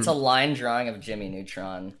 what you're- It's a line drawing of Jimmy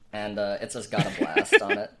Neutron, and it says "Got a blast"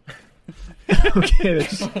 on it. Okay,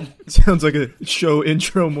 that sounds like a show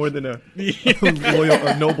intro more than a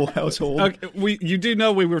noble household. Okay, you do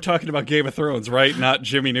know we were talking about Game of Thrones, right? Not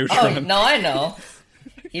Jimmy Neutron. Oh no, I know.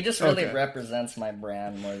 He just really Okay. represents my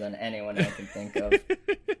brand more than anyone I can think of.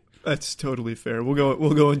 That's totally fair.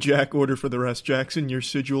 We'll go in Jack order for the rest. Jackson, your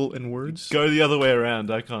sigil and words. Go the other way around.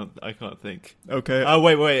 I can't think. Okay. Oh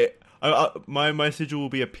wait. My sigil will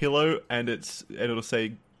be a pillow, and it'll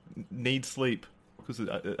say "need sleep" because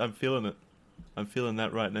I'm feeling it. I'm feeling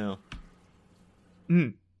that right now.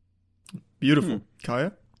 Beautiful.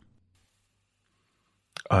 Kaya?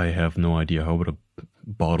 I have no idea. How about a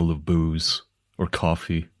bottle of booze or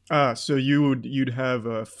coffee? So you'd have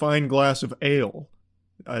a fine glass of ale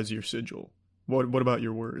as your sigil. What about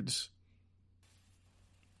your words?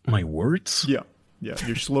 My words? Yeah,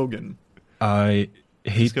 your slogan. I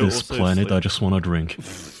hate go this also planet. sleep. I just want to drink.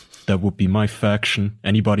 That would be my faction.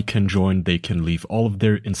 Anybody can join. They can leave all of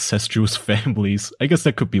their incestuous families. I guess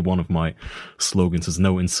that could be one of my slogans, is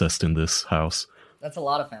no incest in this house. That's a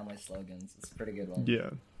lot of family slogans. It's a pretty good one.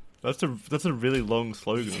 Yeah, That's a really long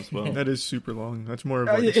slogan as well. that is super long. That's more of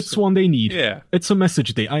like It's one they need. Yeah. It's a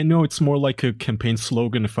message I know it's more like a campaign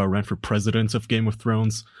slogan if I ran for president of Game of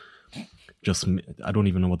Thrones. Just, I don't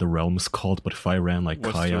even know what the realm is called, but if I ran like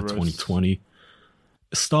Kaya Westeros. 2020,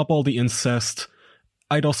 stop all the incest.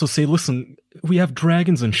 I'd also say, listen, we have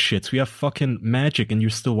dragons and shit. We have fucking magic, and you're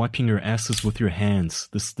still wiping your asses with your hands.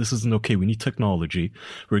 This isn't okay. We need technology.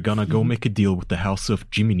 We're gonna go make a deal with the House of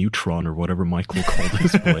Jimmy Neutron or whatever Michael called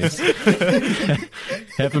this place.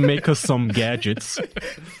 Have him make us some gadgets,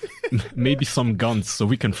 maybe some guns, so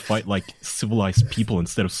we can fight like civilized people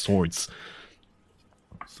instead of swords.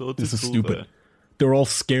 Swords This are is cool, stupid. though. They're all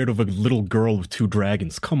scared of a little girl with 2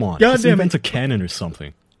 dragons. Come on, God just damn invent it. a cannon or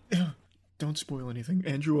something. Don't spoil anything.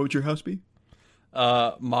 Andrew, what would your house be?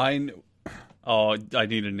 Mine. Oh, I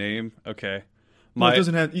need a name. Okay. Well, it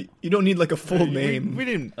doesn't have. You don't need like a full name. We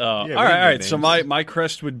didn't. All right. So my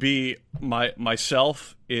crest would be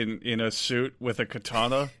myself in a suit with a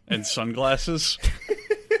katana and sunglasses,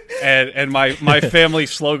 and my family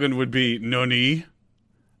slogan would be "Noni,"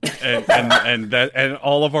 and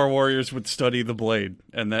all of our warriors would study the blade,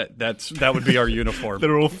 and that would be our uniform.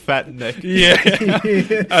 They're all fat necked. Yeah,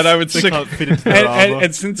 and I would They sick, can't fit into their armor.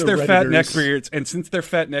 and since The they're fat Redditors.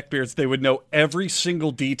 neckbeards, they would know every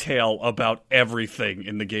single detail about everything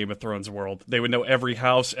in the Game of Thrones world. They would know every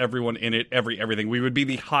house, everyone in it, everything. We would be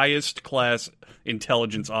the highest class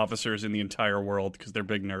intelligence officers in the entire world because they're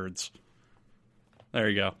big nerds. There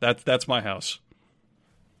you go. That's my house.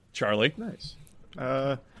 Charlie. Nice.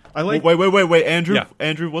 I like. Wait, Andrew. Yeah.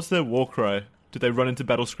 Andrew, what's their war cry? Did they run into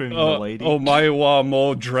battle screaming "Milady"? Oh my wa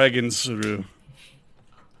mo dragons. There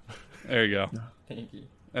you go. Thank you.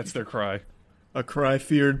 That's their cry. A cry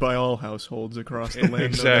feared by all households across the land, no doubt,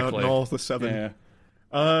 Exactly. and all the 7.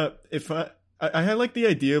 Yeah. If I like the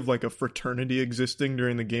idea of like a fraternity existing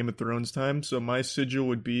during the Game of Thrones time, so my sigil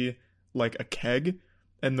would be like a keg,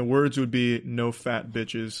 and the words would be "No fat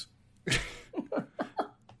bitches."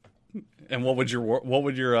 And what would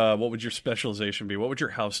your specialization be? What would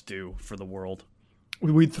your house do for the world?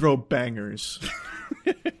 We'd throw bangers.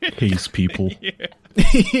 Haze people.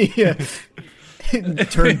 Yeah.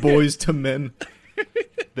 Turn boys to men.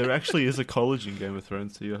 There actually is a college in Game of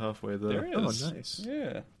Thrones, so you're halfway there. There is. Oh, nice.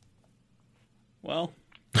 Yeah. Well,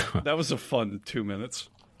 that was a fun 2 minutes.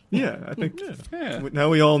 Yeah, I think Yeah. now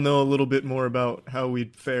we all know a little bit more about how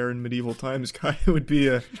we'd fare in medieval times. Kai would be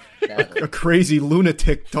a crazy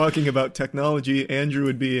lunatic talking about technology. Andrew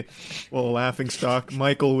would be, well, a laughingstock.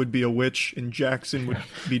 Michael would be a witch, and Jackson would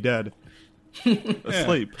be dead.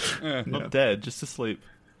 Asleep. Yeah. Not dead, just asleep.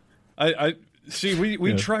 I see.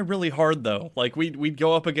 We try really hard though. Like we'd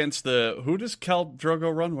go up against who does Khal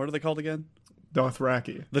Drogo run? What are they called again?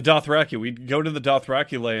 Dothraki. The Dothraki. We'd go to the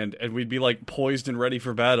Dothraki land and we'd be like poised and ready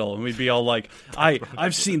for battle, and we'd be all like,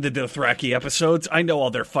 I've seen the Dothraki episodes. I know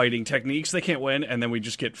all their fighting techniques. They can't win, and then we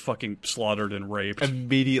just get fucking slaughtered and raped.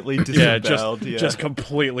 Immediately Yeah, disemboweled. just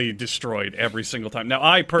completely destroyed every single time. Now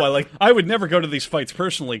I would never go to these fights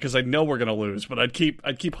personally because I know we're gonna lose, but I'd keep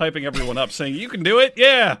hyping everyone up, saying, "You can do it,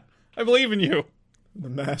 yeah, I believe in you." The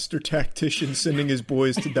master tactician sending his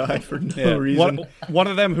boys to die for no reason. One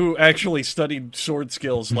of them who actually studied sword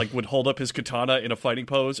skills like would hold up his katana in a fighting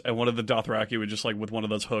pose, and one of the Dothraki would just like with one of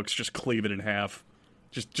those hooks just cleave it in half,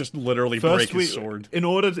 just literally break his sword. In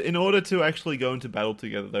order to actually go into battle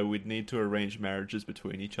together, though, we'd need to arrange marriages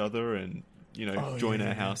between each other and join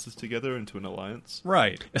our houses together into an alliance.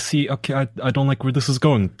 Right. See, okay, I don't like where this is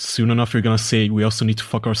going. Soon enough, you're gonna say we also need to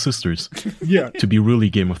fuck our sisters. Yeah. To be really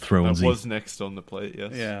Game of Thrones. That was next on the plate,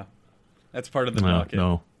 yes. Yeah. That's part of the docket.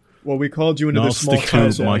 No. Well, we called you into No, the I'll small stick to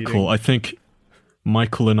council Michael. meeting. I think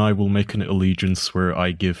Michael and I will make an allegiance where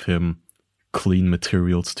I give him clean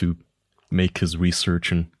materials to make his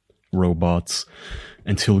research in robots,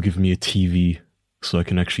 and he'll give me a TV so I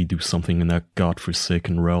can actually do something in that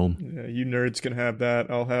godforsaken realm. Yeah, you nerds can have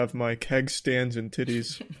that. I'll have my keg stands and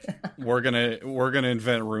titties. We're gonna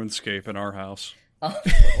invent RuneScape in our house. Oh,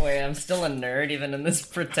 wait, I'm still a nerd even in this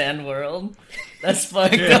pretend world? That's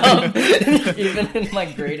fucked up. Even in my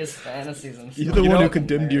greatest fantasies, I'm still You're the one a who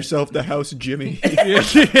condemned nerd. yourself to House Jimmy.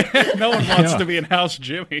 No one wants Yeah. to be in House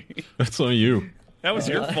Jimmy. That's on you. That was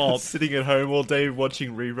your fault. Sitting at home all day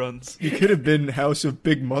watching reruns. You could have been House of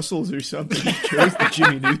Big Muscles or something. You chose the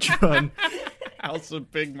Jimmy Neutron. House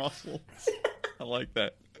of Big Muscles. I like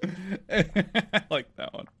that. I like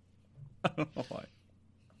that one. I don't know why.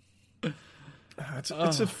 It's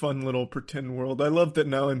a fun little pretend world. I love that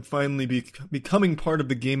now I'm finally becoming part of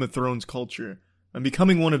the Game of Thrones culture. I'm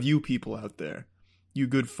becoming one of you people out there. You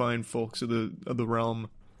good fine folks of the realm.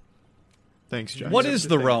 Thanks, John. What is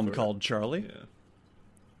the realm called, Charlie? Yeah.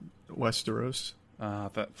 Westeros?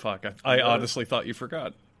 Fuck. I honestly thought you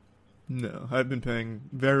forgot. No, I've been paying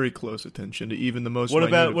very close attention to even the most What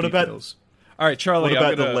about- minute what about- details. All right, Charlie. What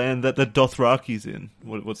about I'm gonna, the land that the Dothraki's in?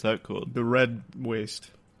 What's that called? The Red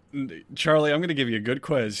Waste. Charlie, I'm going to give you a good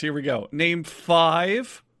quiz. Here we go. Name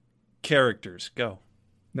 5 characters. Go.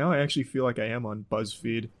 Now I actually feel like I am on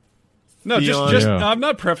BuzzFeed. No, Theon. just Yeah. I'm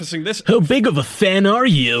not prefacing this. How big of a fan are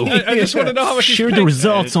you? I just want to know how much he's Share the paying.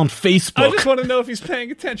 results on I Facebook. just want to know if he's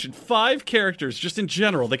paying attention. 5 characters, just in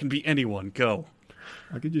general. They can be anyone. Go.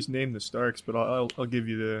 I could just name the Starks, but I'll give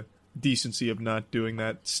you the decency of not doing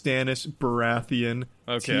that. Stannis Baratheon,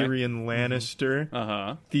 Okay. Tyrion Lannister,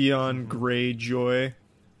 Uh-huh. Theon Greyjoy,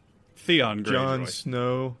 Theon Greyjoy. Jon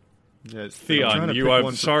Snow. Yeah, it's I'm Theon, trying to you pick I'm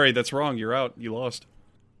one for- sorry, that's wrong. You're out. You lost.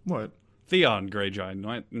 What? Theon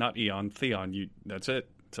Greyjoy, not Eon. Theon, you that's it.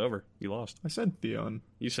 It's over. You lost. I said Theon.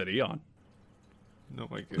 You said Eon. Oh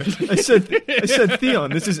my god. I said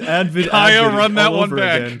Theon. This is Advid. Kaya, Advid run that all one over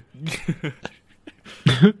back. Again.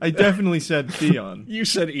 I definitely said Theon. You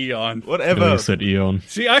said Eon. Whatever. I said Eon.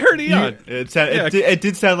 See, I heard Eon. It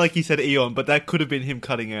did sound like he said Eon, but that could have been him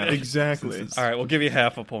cutting out. Exactly. All right, we'll give you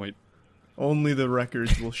half a point. Only the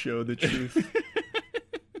records will show the truth.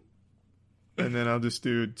 And then I'll just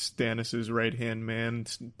do Stannis' right-hand man,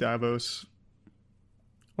 Davos.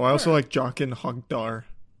 Oh, I also like Jaqen Hogdar, or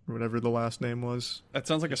whatever the last name was. That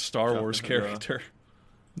sounds like a Star Wars Jaqen H'ghar. character.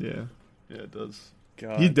 Yeah. Yeah, it does.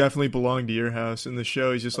 God. He definitely belonged to your house. In the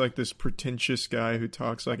show, he's just like this pretentious guy who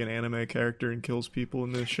talks like an anime character and kills people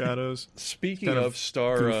in the shadows. Speaking kind of of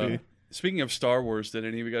Star goofy. speaking of Star Wars, did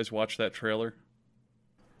any of you guys watch that trailer?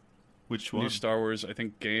 Which New one? Star Wars, I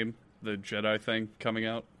think, game, the Jedi thing coming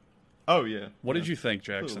out. Oh yeah. What did Yeah. you think, I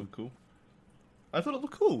thought it Jackson? looked cool. I thought it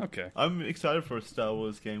looked cool. Okay. I'm excited for a Star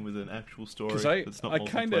Wars game with an actual story. Because that's not I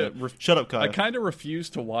kind of multiplayer. Shut up, Kyle. I kind of refuse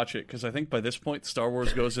to watch it because I think by this point Star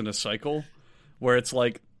Wars goes in a cycle where it's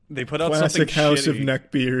like they put out something Classic House of shitty.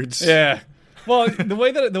 Neckbeards. Yeah. Well, the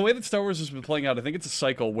way that Star Wars has been playing out, I think it's a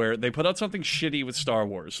cycle where they put out something shitty with Star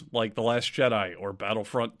Wars, like The Last Jedi or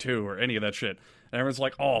Battlefront 2 or any of that shit. And everyone's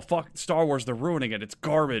like, "Oh, fuck Star Wars, they're ruining it. It's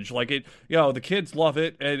garbage." Like the kids love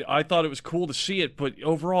it, and I thought it was cool to see it, but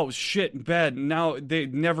overall it was shit and bad. And now they're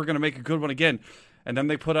never going to make a good one again. And then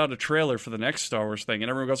they put out a trailer for the next Star Wars thing, and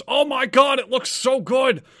everyone goes, "Oh my god, it looks so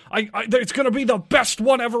good! It's going to be the best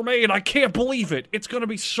one ever made. I can't believe it. It's going to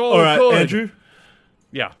be so All right, good." Andrew.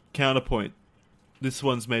 Yeah. Counterpoint. This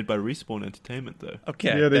one's made by Respawn Entertainment, though. Okay.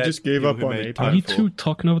 Yeah, they that- just gave people up who on made Apex. Are you Titanfall. two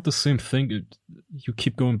talking about the same thing? You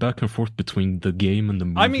keep going back and forth between the game and the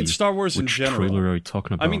movie. I mean Star Wars in Which general. trailer are you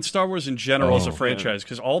talking about? I mean Star Wars in general as a Oh. franchise,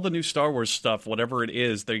 because all the new Star Wars stuff, whatever it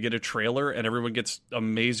is, they get a trailer and everyone gets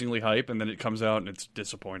amazingly hype, and then it comes out and it's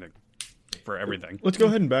disappointing for everything. Let's go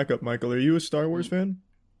ahead and back up, Michael. Are you a Star Wars fan?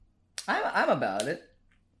 I'm about it.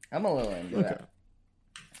 I'm a little into it.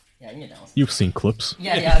 Yeah, you know. You've seen clips.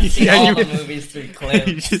 Yeah, I've seen Yeah, all you- the movies through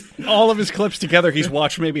clips. All of his clips together, he's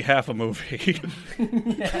watched maybe half a movie.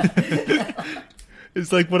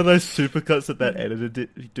 It's like one of those supercuts that editor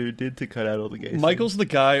dude did to cut out all the gay Michael's the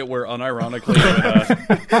guy where unironically,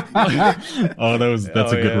 Oh, that's Oh,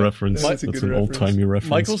 a good yeah. reference. That's a That's good an old timey reference.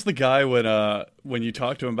 Michael's the guy when you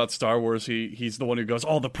talk to him about Star Wars, he's the one who goes,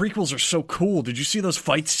 "Oh, the prequels are so cool. Did you see those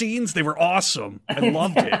fight scenes? They were awesome. I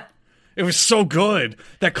loved it. It was so good.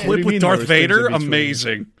 That do clip you with mean Darth there was things Vader, in between?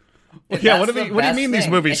 amazing." Yeah, what do you mean these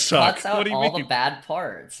movies it suck? Cuts out What do you all mean? the bad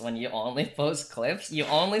parts. When you only post clips, you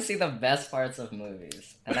only see the best parts of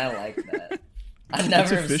movies, and I like that. I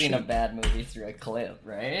never have seen a efficient. bad movie through a clip,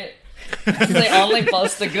 right? They only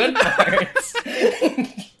post the good parts.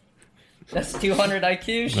 That's 200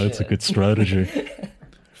 IQ shit. That's a good strategy.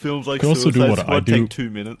 Films like Can also do Suicide what I Squad do. take 2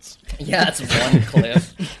 minutes. Yeah, it's one clip.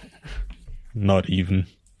 Not even.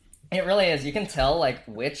 It really is. You can tell like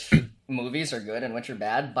which movies are good and which are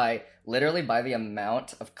bad by literally by the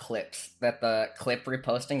amount of clips that the clip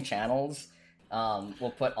reposting channels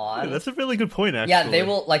will put on. Yeah, that's a really good point, actually. Yeah, they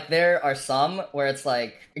will. Like, there are some where it's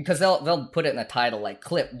like, because they'll put it in the title, like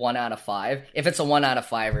clip 1 out of 5. If it's a 1 out of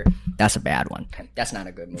 5, that's a bad one. That's not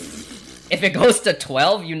a good movie. If it goes to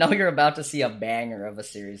 12, you know you're about to see a banger of a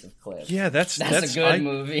series of clips. Yeah, that's a good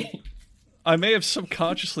movie. I may have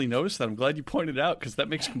subconsciously noticed that. I'm glad you pointed it out because that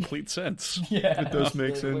makes complete sense. Yeah, It does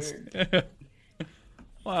make really sense. weird.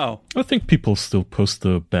 Wow. I think people still post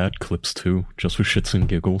the bad clips too, just for shits and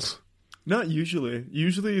giggles. Not usually.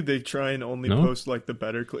 Usually they try and only No? post like the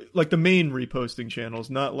better like the main reposting channels,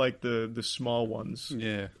 not like the small ones.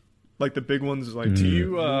 Yeah. Like the big ones like Do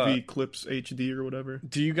you, movie clips HD or whatever.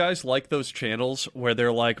 Do you guys like those channels where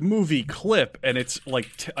they're like movie clip and it's like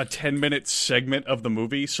a 10-minute segment of the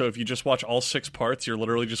movie? So if you just watch all 6 parts, you're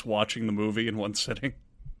literally just watching the movie in one sitting.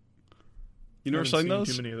 You never Haven't seen seen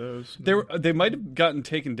those? Too many of those. They might have gotten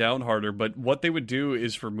taken down harder, but what they would do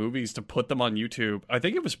is for movies to put them on YouTube. I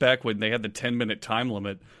think it was back when they had the 10-minute time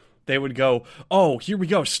limit. They would go, oh, here we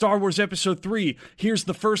go, Star Wars Episode 3, here's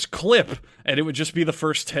the first clip. And it would just be the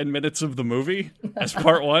first 10 minutes of the movie as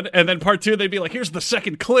part 1. And then part 2, they'd be like, here's the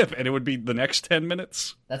second clip. And it would be the next 10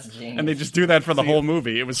 minutes. That's genius. And they just do that for the whole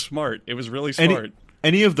movie. It was smart. It was really smart.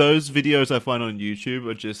 Any of those videos I find on YouTube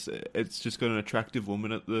are it's just got an attractive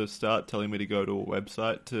woman at the start telling me to go to a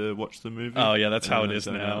website to watch the movie. Oh, yeah, that's And how then it I is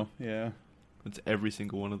go now. out. Yeah. It's every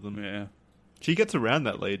single one of them. Yeah. She gets around,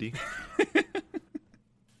 that lady.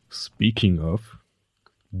 Speaking of,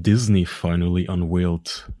 Disney finally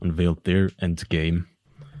unveiled their Endgame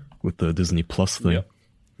with the Disney Plus thing. Yep.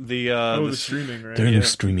 the streaming, right? Their new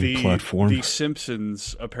streaming platform. The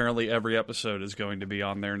Simpsons, apparently every episode is going to be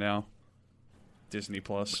on there now. Disney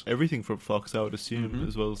Plus. Everything from Fox, I would assume,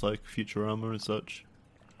 as well as like Futurama and such.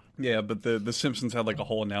 Yeah, but the Simpsons had like a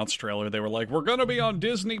whole announced trailer. They were like, we're going to be on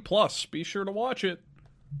Disney Plus. Be sure to watch it.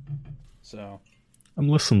 So... I'm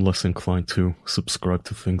less and less inclined to subscribe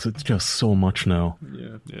to things. It's just so much now.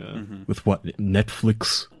 Yeah. With what?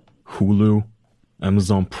 Netflix, Hulu,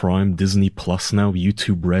 Amazon Prime, Disney Plus now,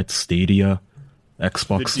 YouTube Red, Stadia,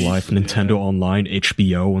 Xbox Live, Nintendo Online,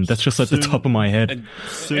 HBO, and that's just at the top of my head. And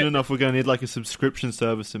Soon enough, we're going to need like a subscription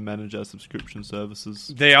service to manage our subscription services.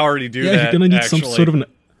 they already do Yeah, that. you're gonna need actually. some sort of an...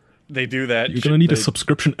 They do that. You're gonna need a They-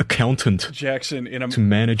 subscription accountant Jackson to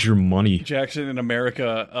manage your money. Jackson in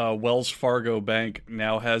America, Wells Fargo Bank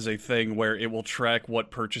now has a thing where it will track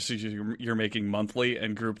what purchases you're making monthly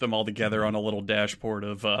and group them all together on a little dashboard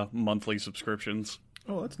of monthly subscriptions.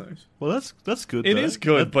 Oh, that's nice. Well, that's good. It though. is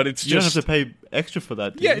good, but it's you just don't have to pay extra for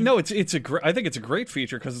that. Do yeah. you? No, it's I think it's a great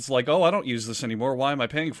feature because it's like, oh, I don't use this anymore. Why am I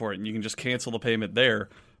paying for it? And you can just cancel the payment there.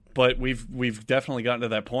 But we've definitely gotten to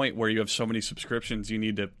that point where you have so many subscriptions, you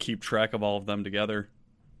need to keep track of all of them together.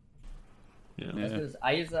 Yeah. Yeah.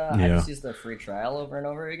 I just use the free trial over and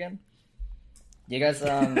over again. Do you guys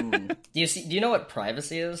do you know what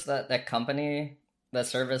privacy is? That company, that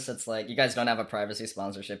service. It's like, you guys don't have a privacy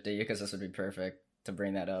sponsorship, do you? Because this would be perfect to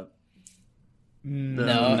bring that up. No,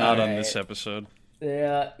 Not on alright. this episode.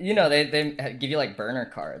 Yeah, you know, they give you like burner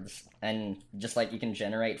cards, and just like you can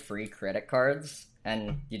generate free credit cards,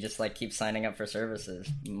 and you just like keep signing up for services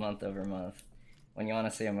month over month when you want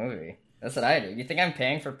to see a movie. That's what I do. You think I'm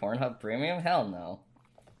paying for Pornhub Premium? Hell no.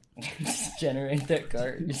 Just generate that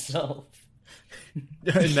card yourself.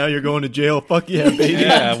 And now you're going to jail. Fuck yeah, baby.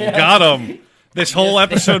 Yeah, we got him. This whole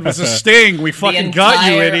episode was a sting. We fucking the got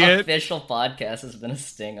you, entire idiot. official podcast has been a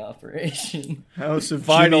sting operation. House of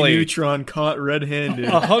Finally. Jimmy Neutron caught red-handed.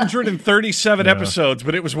 137 episodes,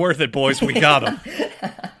 but it was worth it, boys. We got him.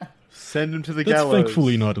 Send them to the That's gallows.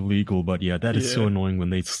 thankfully not illegal, but yeah, that is so Yeah. annoying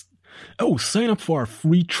when they... Oh, sign up for our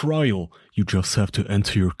free trial. You just have to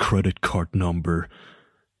enter your credit card number.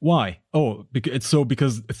 Why? Oh,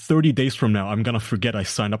 because 30 days from now, I'm gonna forget I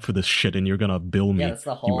signed up for this shit and you're gonna bill me, Yeah, that's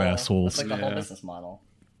the whole. you assholes. That's like the whole business model.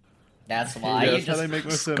 That's why Yeah, you that's how just. they make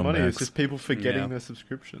most of their money. It's Scumbags. just people forgetting Yeah. their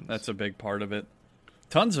subscriptions. That's a big part of it.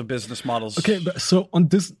 Tons of business models. Okay, but so on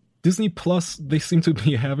Disney Plus, they seem to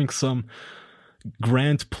be having some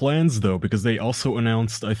grand plans, though, because they also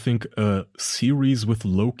announced, I think, a series with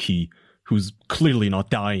Loki, who's clearly not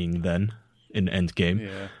dying then in Endgame.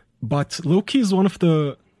 Yeah. But Loki is one of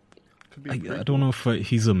the I don't know if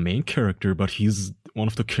he's a main character, but he's one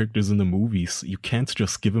of the characters in the movies. You can't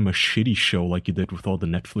just give him a shitty show like you did with all the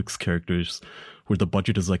Netflix characters, where the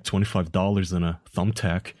budget is like $25 and a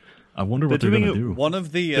thumbtack. I wonder what they're gonna do.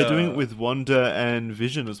 They're doing it with Wanda and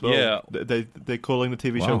Vision as well. Yeah, they're calling the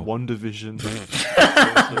TV show WandaVision.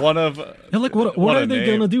 What are they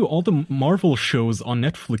gonna do? All the Marvel shows on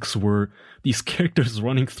Netflix were these characters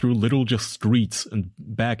running through little just streets and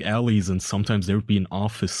back alleys, and sometimes there would be an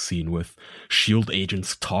office scene with SHIELD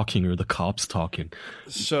agents talking or the cops talking.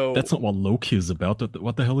 So that's not what Loki is about.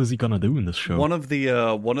 What the hell is he gonna do in this show? One of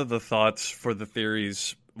the thoughts for the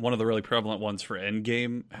theories, one of the really prevalent ones for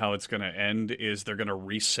Endgame, how it's going to end is they're going to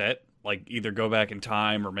reset, like either go back in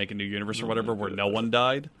time or make a new universe or whatever where no one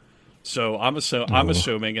died. So I'm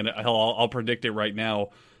assuming, and I'll predict it right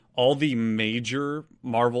now, all the major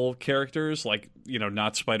Marvel characters, like, you know,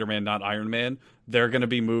 not Spider-Man, not Iron Man, they're going to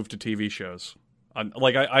be moved to TV shows.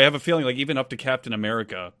 I have a feeling, like, even up to Captain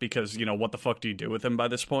America, because, you know, what the fuck do you do with him by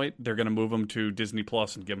this point? They're going to move him to Disney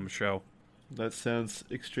Plus and give him a show. That sounds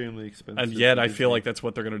extremely expensive. And yet I feel like that's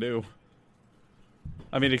what they're going to do.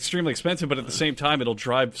 I mean, extremely expensive, but at the same time, it'll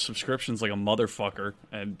drive subscriptions like a motherfucker.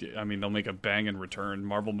 And, I mean, they'll make a banging return.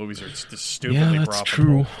 Marvel movies are just stupidly that's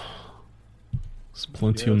profitable. True. There's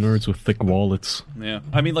plenty of nerds with thick wallets. Yeah.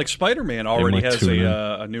 I mean, like, Spider-Man already has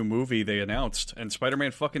a new movie they announced. And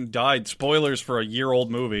Spider-Man fucking died. Spoilers for a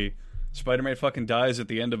year-old movie. Spider-Man fucking dies at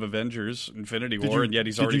the end of Avengers Infinity War, and yet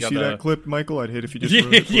he's already got Did you see that clip, Michael? I'd hate if you just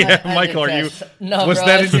ruined it. Yeah, Michael, was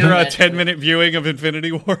that in your 10-minute viewing of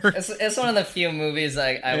Infinity War? It's one of the few movies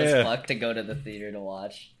I was lucked to go to the theater to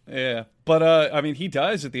watch. Yeah, but I mean, he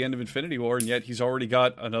dies at the end of Infinity War, and yet he's already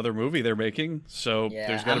got another movie they're making. So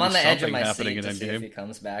there's got to be something happening in Endgame. See if he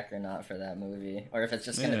comes back or not for that movie, or if it's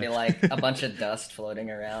just going to be like a bunch of dust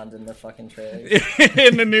floating around in the fucking trays.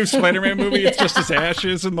 In the new Spider-Man movie, it's just his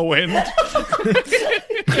ashes in the wind. That'd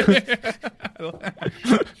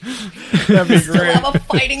be still great. Have a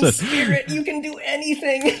fighting spirit. You can do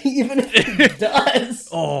anything, even if it does.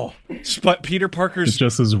 Oh, Peter Parker's it's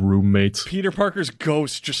just his roommates. Peter Parker's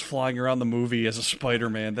ghost just flying around the movie as a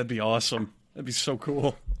Spider-Man. That'd be awesome. That'd be so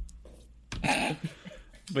cool.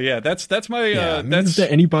 But yeah, that's my. Is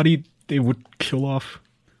there anybody they would kill off?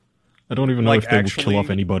 I don't even know if they would kill off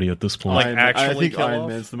anybody at this point. I think Iron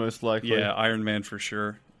Man's the most likely. Yeah, Iron Man for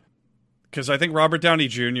sure. Because I think Robert Downey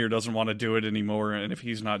Jr. doesn't want to do it anymore, and if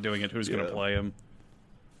he's not doing it, who's going to play him?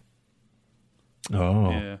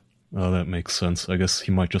 Oh, that makes sense. I guess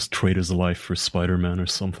he might just trade his life for Spider-Man or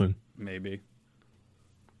something. Maybe.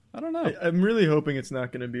 I don't know. I'm really hoping it's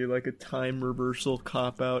not going to be like a time reversal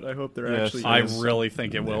cop-out. I hope they're actually... I really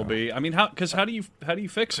think it will be. I mean, how do you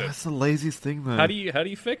fix it? That's the laziest thing, though. How do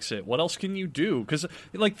you fix it? What else can you do? Because,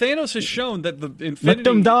 like, Thanos has shown that the Infinity... Let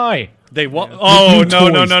them die! They want... Oh,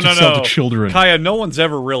 no. Children. Kaya, no one's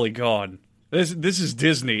ever really gone. This is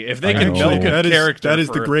Disney. If they can milk a character... That is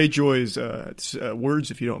the Greyjoy's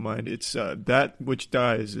words, if you don't mind. It's that which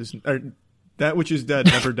dies is... that which is dead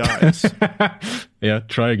never dies. Yeah,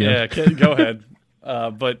 try again. Yeah, go ahead.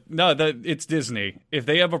 But no, it's Disney. If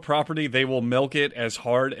they have a property, they will milk it as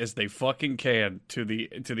hard as they fucking can to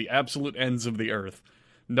the absolute ends of the earth.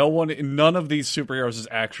 None of these superheroes is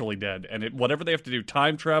actually dead, and whatever they have to do,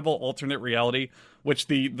 time travel, alternate reality, which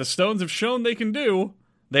the Stones have shown they can do,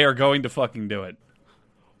 they are going to fucking do it.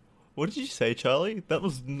 What did you say, Charlie? That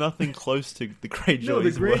was nothing close to the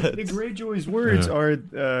Greyjoy's words. The Greyjoy's words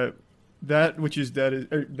are. That which is dead is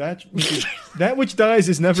that which dies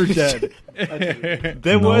is never dead.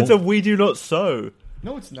 Their words are "we do not sow."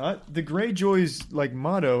 No, it's not. The Greyjoy's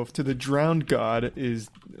motto to the drowned god is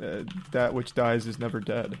that which dies is never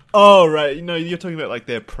dead. Oh right, you're talking about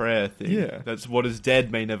their prayer thing. Yeah, that's what is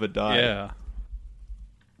dead may never die. Yeah.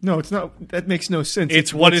 No, it's not. That makes no sense.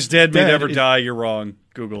 It's what is dead may never die. You're wrong.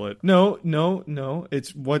 Google it. No.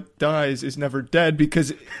 It's what dies is never dead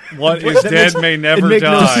because what is dead may never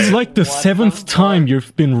die. This is like the seventh time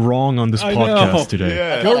you've been wrong on this podcast today.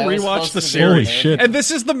 Yeah. Go rewatch the series. Holy shit. And this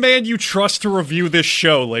is the man you trust to review this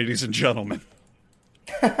show, ladies and gentlemen.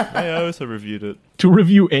 I also reviewed it. To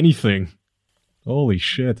review anything. Holy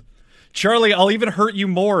shit. Charlie, I'll even hurt you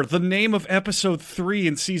more. The name of episode 3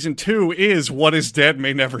 in season 2 is What is Dead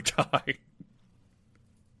May Never Die.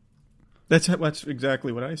 That's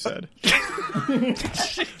exactly what I said.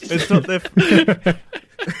 It's not their...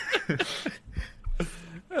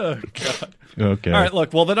 Oh, God. Okay. All right,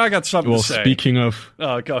 look, well, then I got something to say. Well, speaking of...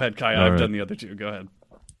 go ahead, Kai. I've done the other two. Go ahead.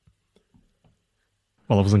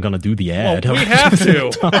 Well, I wasn't going to do the ad. Well, we have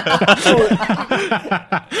to.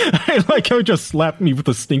 I like how he just slapped me with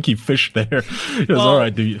a stinky fish there. It was all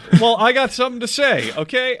right, dude. Well, I got something to say,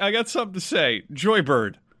 okay? I got something to say.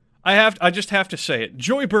 Joybird, I just have to say it.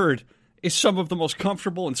 Joybird is some of the most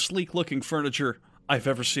comfortable and sleek-looking furniture I've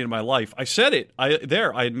ever seen in my life. I said it. I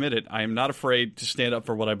admit it. I am not afraid to stand up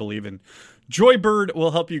for what I believe in. Joybird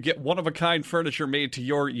will help you get one-of-a-kind furniture made to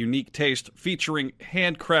your unique taste, featuring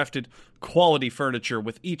handcrafted quality furniture,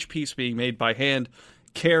 with each piece being made by hand.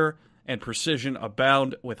 Care and precision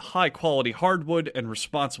abound, with high-quality hardwood and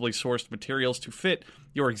responsibly sourced materials to fit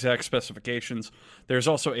your exact specifications. There's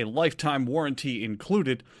also a lifetime warranty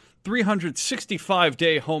included.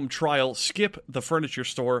 365-day home trial. Skip the furniture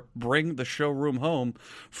store. Bring the showroom home.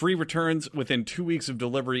 Free returns within 2 weeks of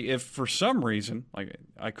delivery. If for some reason, like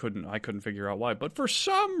I couldn't figure out why, but for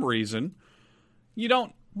some reason you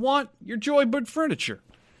don't want your Joybird furniture,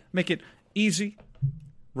 make it easy,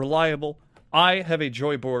 reliable. I have a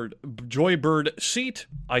Joybird seat.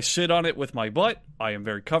 I sit on it with my butt. I am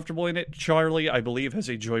very comfortable in it. Charlie, I believe, has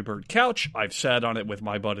a Joybird couch. I've sat on it with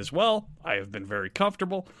my butt as well. I have been very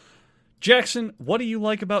comfortable. Jackson, what do you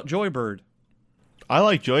like about Joybird? I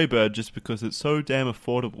like Joybird just because it's so damn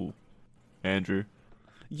affordable, Andrew.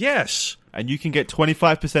 Yes. And you can get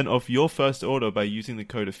 25% off your first order by using the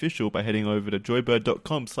code official by heading over to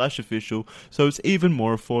joybird.com/official, so it's even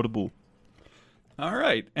more affordable. All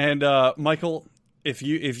right. And Michael, if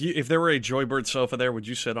there were a Joybird sofa there, would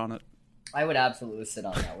you sit on it? I would absolutely sit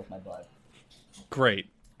on that with my butt.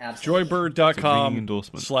 Great. Absolutely.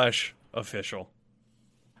 Joybird.com/official.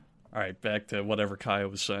 All right, back to whatever Kaya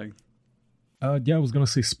was saying. Yeah, I was gonna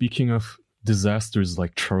say, speaking of disasters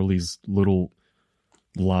like Charlie's little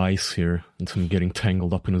lies here, and him getting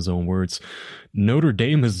tangled up in his own words, Notre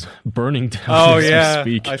Dame is burning down as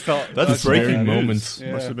we speak. I felt that's breaking moments.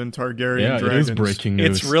 Yeah. Must have been Targaryen Yeah, dragons. it is breaking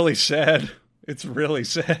news. It's really sad. It's really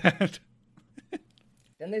sad.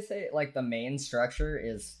 Didn't they say like the main structure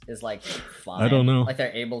is like fine? I don't know. Like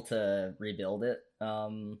they're able to rebuild it.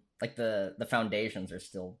 Like the foundations are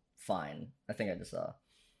still fine. I think I just saw.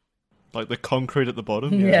 Like the concrete at the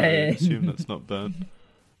bottom? Yeah. I assume that's not burnt.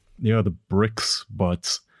 Yeah, the bricks,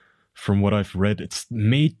 but from what I've read, it's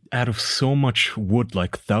made out of so much wood,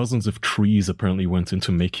 like thousands of trees apparently went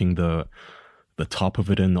into making the top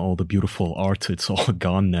of it, and all the beautiful art. It's all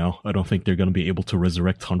gone now. I don't think they're going to be able to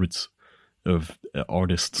resurrect hundreds of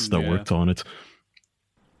artists that worked on it.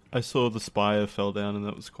 I saw the spire fell down, and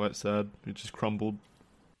that was quite sad. It just crumbled.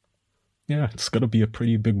 Yeah, it's got to be a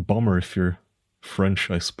pretty big bummer if you're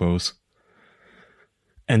French, I suppose.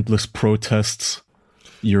 Endless protests.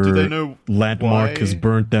 Your Do they know landmark why? is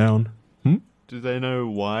burnt down. Do they know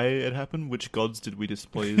why it happened? Which gods did we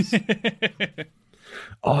displease?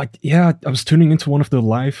 Oh, yeah, I was tuning into one of the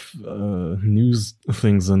live news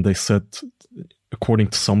things, and they said, according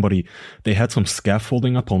to somebody, they had some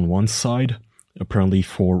scaffolding up on one side, apparently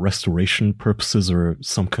for restoration purposes or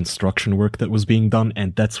some construction work that was being done,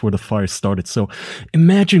 and that's where the fire started. So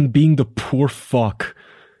imagine being the poor fuck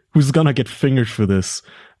who's gonna get fingered for this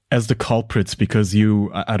as the culprits because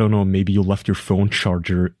I don't know, maybe you left your phone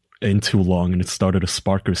charger in too long and it started a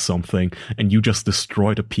spark or something, and you just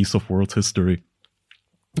destroyed a piece of world history.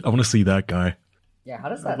 I want to see that guy. Yeah, how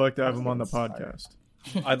does that? I'd like to have how him does on the that podcast.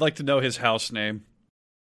 I'd like to know his house name.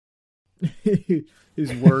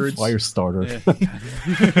 His words. Fire starter. Yeah.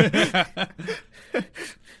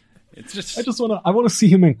 It's just I want to see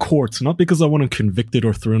him in court, not because I want him convicted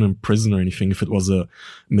or thrown in prison or anything if it was a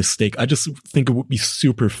mistake. I just think it would be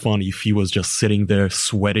super funny if he was just sitting there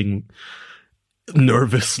sweating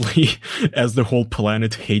nervously as the whole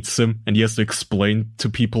planet hates him, and he has to explain to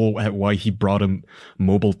people why he brought a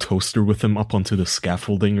mobile toaster with him up onto the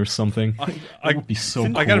scaffolding or something. That would be so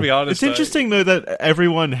cool. I gotta be honest. It's interesting though that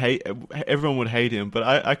everyone would hate him, but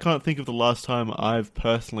I can't think of the last time I've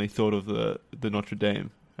personally thought of the Notre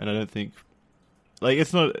Dame, and I don't think like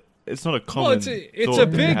it's not a common. Well, it's a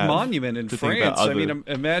big monument in France. I mean,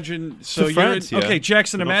 imagine. So you're France, okay,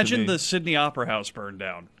 Jackson. But not to Imagine me. the Sydney Opera House burned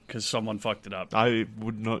down because someone fucked it up. I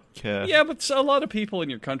would not care. Yeah, but a lot of people in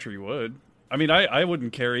your country would. I mean, I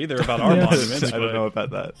wouldn't care either about our monuments. I don't know about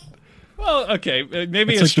that. Well, okay,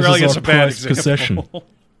 maybe It's like Australia's this is a our bad prized possession. example.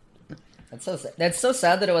 That's so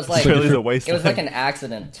sad that it was like Australia's a it was wasteland. like an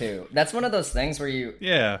accident too. That's one of those things where you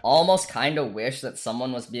Yeah. almost kind of wish that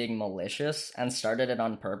someone was being malicious and started it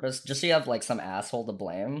on purpose, just so you have like some asshole to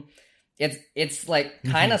blame. It's like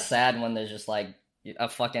kind of sad when there's just like a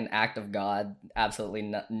fucking act of God,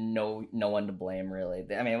 absolutely no one to blame really.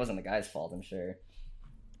 I mean, it wasn't the guy's fault, I'm sure.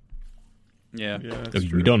 Yeah.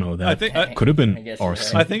 We don't know that. I think could have I been guess you're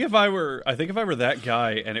arson. right. I think if I were that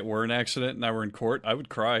guy and it were an accident and I were in court, I would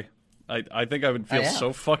cry. I think I would feel yeah.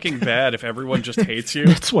 so fucking bad if everyone just hates you.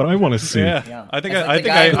 That's what I want to see. Yeah. Yeah. I think It's I like the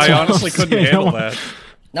think guy I who- honestly couldn't Yeah. handle that.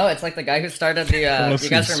 No, it's like the guy who started the. Unless You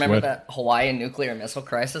guys you remember sweat. that Hawaii nuclear missile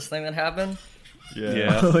crisis thing that happened?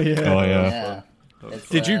 Yeah. Oh yeah. Oh yeah. Yeah. It's,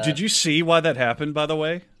 Did you see why that happened? By the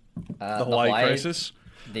way, the Hawaii crisis.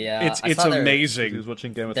 The It's I saw their- He amazing. was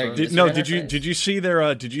watching Game of Their Thrones. user No, interface. did you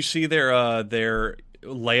see their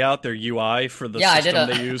layout, their UI for the Yeah, system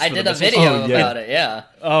they use? I for did the a missiles? video Oh, yeah. about it. Yeah.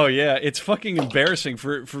 Oh yeah, it's fucking embarrassing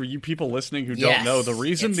for you people listening who Yes, don't know. The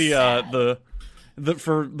reason it's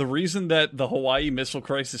the reason that the Hawaii missile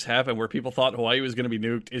crisis happened, where people thought Hawaii was going to be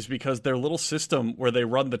nuked, is because their little system where they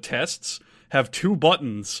run the tests have two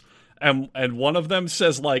buttons, and one of them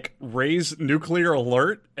says like raise nuclear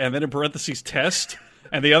alert, and then in parentheses test.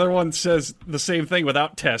 And the other one says the same thing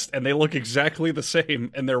without test, and they look exactly the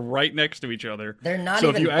same, and they're right next to each other. They're not so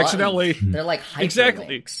even if you buttons. accidentally They're like hyperlinks.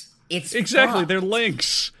 Exactly. It's Exactly, fucked. they're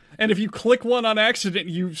links. And if you click one on accident,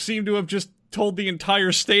 you seem to have just told the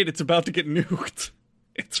entire state it's about to get nuked.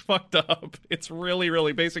 It's fucked up. It's really,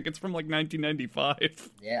 really basic. It's from like 1995.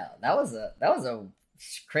 Yeah, that was a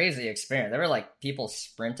crazy experience. There were like people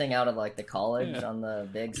sprinting out of like the college Yeah. on the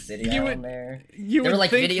big city You island would- there. You There would were like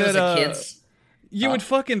think videos that, of kids. You would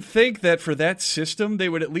fucking think that for that system, they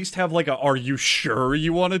would at least have like a "Are you sure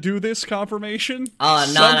you want to do this?" confirmation. Oh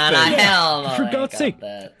no, Something. hell no! For I ain't God's got sake.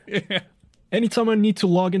 that. Anytime I need to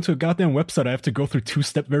log into a goddamn website, I have to go through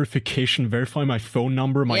two-step verification, verify my phone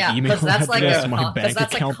number, my Yeah, email because that's like address, a my com- 'cause bank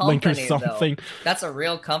that's a account link or company, something. Though. That's a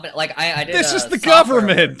real company. Like I did. This is the software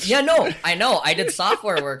government! work. Yeah, no, I know. I did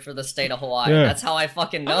software work for the state of Hawaii. Yeah. That's how I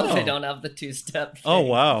fucking know Oh. they don't have the two-step. Thing. Oh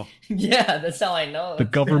wow. Yeah, that's how I know. The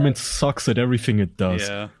government sucks at everything it does.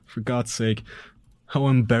 Yeah. For God's sake. How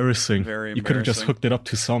embarrassing. Very You could have just embarrassing. hooked it up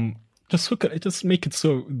to some... Just make it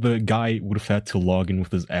so the guy would have had to log in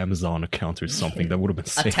with his Amazon account or something. That would have been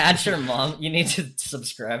safe. Attach your mom. You need to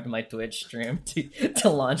subscribe to my Twitch stream to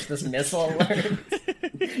launch this missile alert.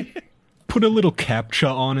 Put a little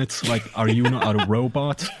captcha on it, like, are you not a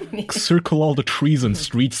robot? Circle all the trees and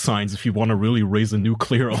street signs if you want to really raise a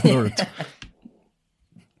nuclear alert.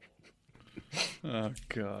 Oh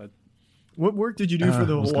god. What work did you do for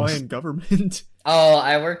the I was gonna Hawaiian government? Oh,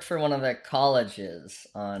 I worked for one of the colleges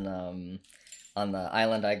on the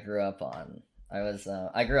island I grew up on.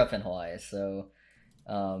 I grew up in Hawaii, so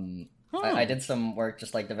I did some work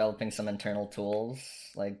just like developing some internal tools,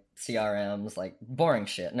 like CRMs, like boring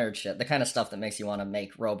shit, nerd shit, the kind of stuff that makes you want to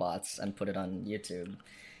make robots and put it on YouTube.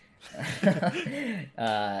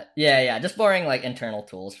 Yeah, just boring like internal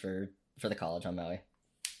tools for the college on Maui.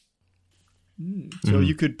 So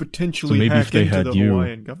you could potentially maybe if hack they into had the you-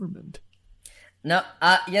 Hawaiian government. No,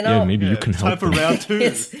 you know, Yeah, maybe you Yeah, can time help for them. round two.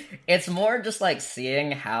 it's more just like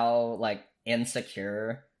seeing how like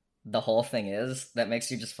insecure the whole thing is that makes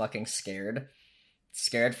you just fucking scared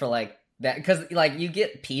for like that, because like you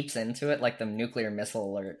get peeps into it, like the nuclear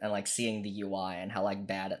missile alert, and like seeing the UI and how like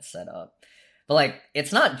bad it's set up. But like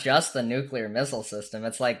it's not just the nuclear missile system,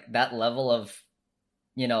 it's like that level of,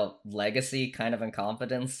 you know, legacy kind of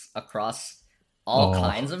incompetence across all Oh.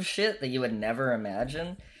 kinds of shit that you would never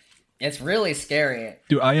imagine. It's really scary.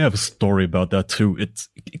 Dude, I have a story about that too. It's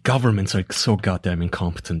governments are so goddamn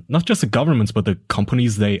incompetent. Not just the governments, but the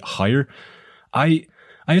companies they hire. I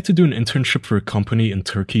had to do an internship for a company in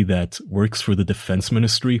Turkey that works for the defense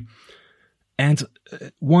ministry. And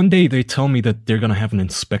one day they tell me that they're going to have an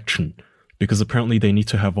inspection because apparently they need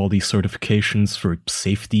to have all these certifications for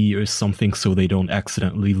safety or something so they don't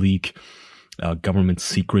accidentally leak government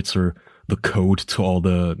secrets or the code to all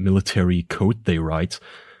the military code they write.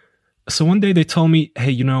 So one day they tell me, hey,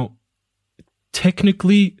 you know,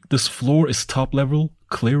 technically this floor is top level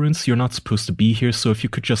clearance. You're not supposed to be here. So if you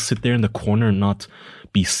could just sit there in the corner and not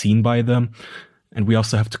be seen by them. And we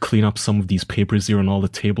also have to clean up some of these papers here on all the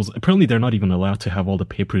tables. Apparently they're not even allowed to have all the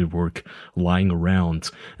paperwork lying around.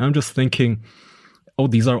 And I'm just thinking, oh,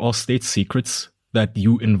 these are all state secrets that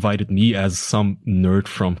you invited me as some nerd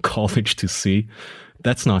from college to see.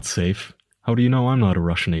 That's not safe. How do you know I'm not a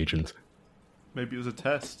Russian agent? Maybe it was a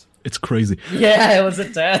test. It's crazy. Yeah, it was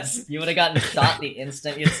a test. You would have gotten shot the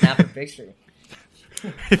instant you'd snap a picture.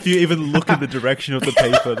 If you even look in the direction of the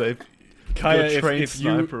paper, they've Kaya, got a trained if you,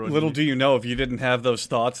 sniper on little you. do you know, if you didn't have those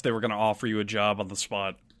thoughts, they were going to offer you a job on the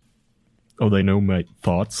spot. Oh, they know my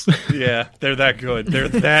thoughts. Yeah, they're that good. They're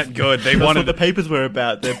that good. They That's wanted what the papers were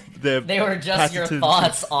about. They're They were just your patented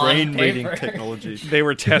thoughts on brain reading paper. technology. They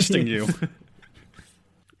were testing you.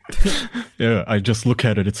 Yeah, I just look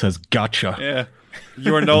at it. It says "gotcha." Yeah,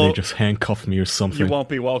 you are And no. they just handcuff me or something. You won't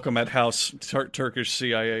be welcome at House Turkish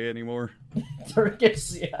CIA anymore. Turkish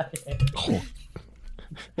CIA. Oh,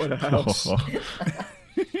 What a house.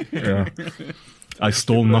 yeah. I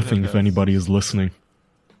stole nothing. If anybody is listening,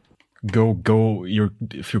 Go.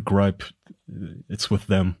 If you gripe, it's with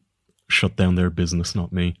them. Shut down their business,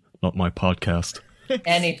 not me, not my podcast.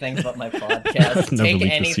 Anything but my podcast. Never Take leaked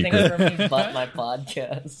a anything secret. from me but my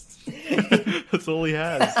podcast. That's all he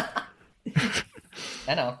has.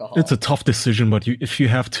 And alcohol. It's a tough decision, but if you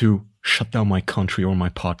have to shut down my country or my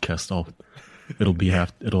podcast,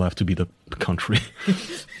 it'll have to be the country.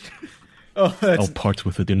 Oh, I'll part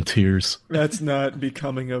with it in tears. that's not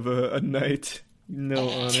becoming of a knight. No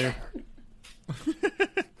honor.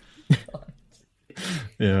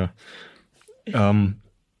 Yeah.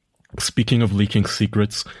 Speaking of leaking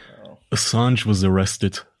secrets, Assange was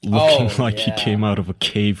arrested looking like he yeah. came out of a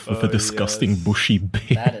cave with a disgusting yes. bushy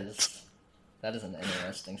beard. That is an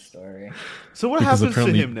interesting story. So what Because happens to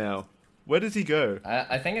apparently- him now? Where does he go?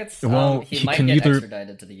 I think it's Well, he he might can get either-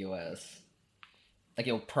 extradited to the U.S. Like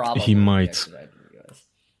he'll probably He be might. extradited to the U.S.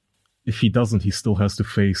 If he doesn't, he still has to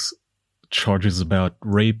face charges about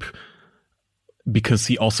rape because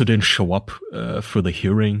he also didn't show up for the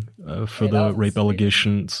hearing for Hey, that the was rape sweet.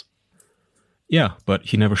 allegations. Yeah, but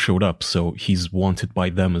he never showed up, so he's wanted by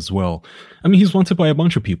them as well. I mean, he's wanted by a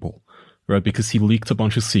bunch of people, right? Because he leaked a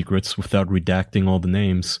bunch of secrets without redacting all the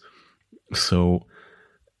names. So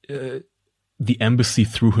the embassy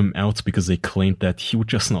threw him out because they claimed that he would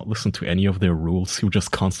just not listen to any of their rules. He would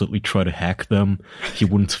just constantly try to hack them. He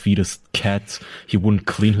wouldn't feed his cat. He wouldn't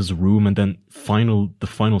clean his room. And then the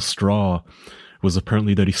final straw was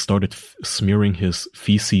apparently that he started smearing his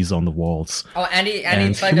feces on the walls. Oh, and he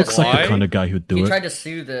And tried he looks to like Why? the kind of guy who'd do he it. tried to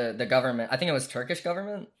sue the government. I think it was Turkish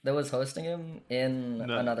government that was hosting him in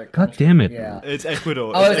No. another God country. damn it. Yeah. It's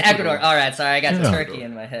Ecuador. Oh, it It's was Ecuador. All right, sorry, I got Yeah. Turkey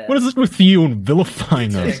in my head. What is it with you and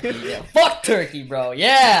vilifying us? Turkey, yeah. Fuck Turkey, bro.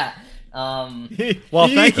 Yeah. Well,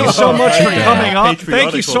 thank you so much for Yeah. coming on. Patriotic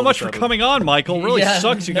Thank you so all much of a for sudden. coming on, Michael. Really Yeah,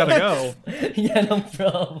 sucks. You no. gotta go. Yeah, no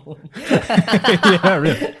problem. Yeah,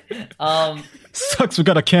 really. Sucks, we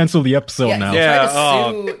gotta cancel the episode Yeah, now. he Yeah, tried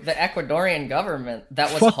to sue the Ecuadorian government that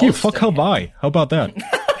was Fuck you, hosting fuck Hawaii. How about that?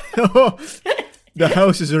 The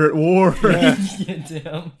houses are at war. him. You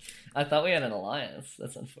damn. I thought we had an alliance.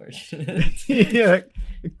 That's unfortunate. Yeah,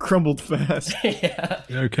 it crumbled fast. Yeah.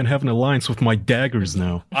 You can have an alliance with my daggers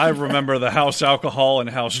now. I remember the House Alcohol and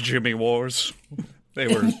House Jimmy wars. They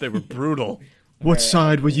were brutal. What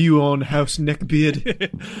side were you on, House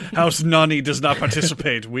Neckbeard? House Nunny does not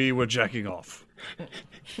participate. We were jacking off.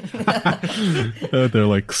 They're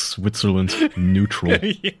like Switzerland neutral.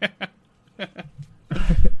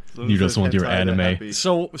 You just want your anime.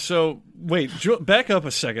 So wait, back up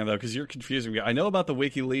a second though, because you're confusing me. I know about the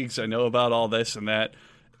WikiLeaks. I know about all this and that.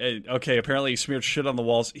 Okay, apparently he smeared shit on the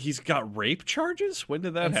walls. He's got rape charges. When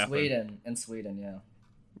did that In happen? Sweden, yeah.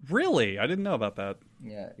 Really? I didn't know about that.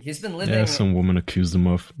 Yeah. He's been living. Yeah, some woman accused him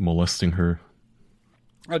of molesting her.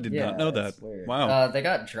 I did not know that. it's weird. Wow. They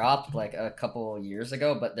got dropped like a couple years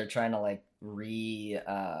ago, but they're trying to like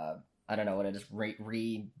I don't know what it is,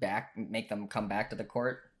 make them come back to the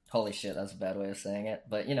court. Holy shit, that's a bad way of saying it,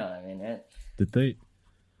 but you know what I mean, right? Did they?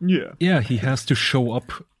 Yeah. Yeah, he has to show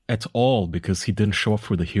up at all because he didn't show up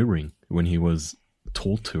for the hearing when he was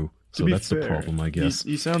told to. So be that's the fair, problem, I guess.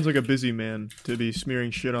 He sounds like a busy man to be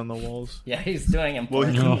smearing shit on the walls. Yeah, he's doing Well,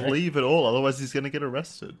 important. he couldn't work. leave at all, otherwise he's going to get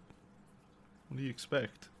arrested. What do you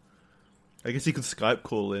expect? I guess he could Skype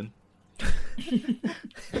call in.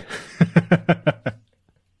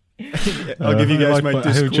 I'll give you guys my I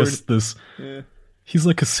Discord. just this. Yeah. He's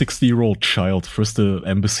like a 60-year-old child. First, the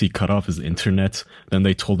embassy cut off his internet. Then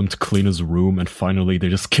they told him to clean his room, and finally, they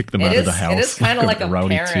just kicked him out of the house. It is kind of like a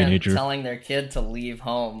rowdy parent teenager. telling their kid to leave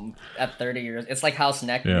home at 30 years. It's like House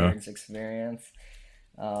Neckbeard's experience.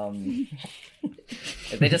 They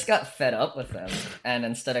just got fed up with them, and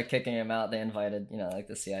instead of kicking him out, they invited, like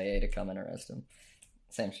the CIA to come and arrest him.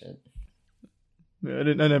 Same shit. Yeah,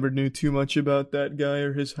 I never knew too much about that guy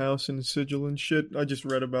or his house and sigil and shit. I just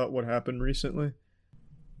read about what happened recently.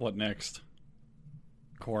 What next?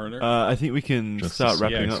 Coroner? I think we can Justice, start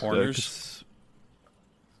wrapping yeah, up there. corners. 'Cause-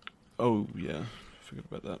 Oh, yeah. Forgot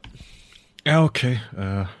about that. Yeah, okay.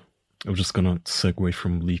 I'm just gonna segue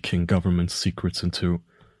from leaking government secrets into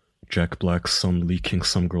Jack Black's son leaking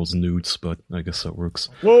some girl's nudes, but I guess that works.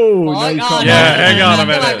 Whoa! Oh, now you no, caught no, me. Yeah, hang on a come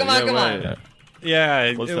minute. Come on, come on. wait.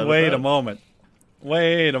 yeah, What's that wait about? a moment.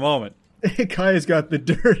 Wait a moment. Kaya's got the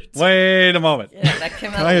dirt. Wait a moment. Yeah, that came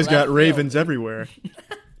out. Kaya's left got field. ravens everywhere.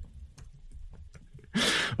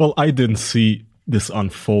 Well, I didn't see this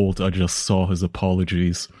unfold. I just saw his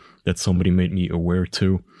apologies that somebody made me aware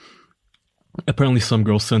to. Apparently, some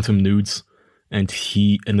girl sent him nudes, and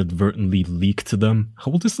he inadvertently leaked them.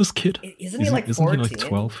 How old is this kid? Isn't he like 14? Isn't he like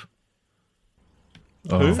 12?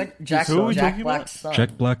 Who? It's like Jack Who are we talking Black's son.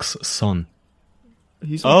 Jack Black's son.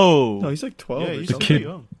 He's Oh, no, he's like 12 yeah, or he's something. kid-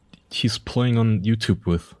 young. He's playing on YouTube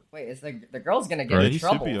with. Wait, is the girl's gonna get Right, in he's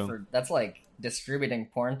super trouble young. for that's like distributing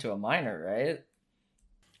porn to a minor, right?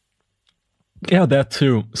 Yeah, that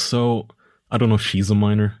too. So I don't know if she's a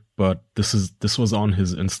minor, but this was on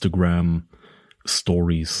his Instagram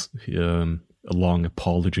stories, a long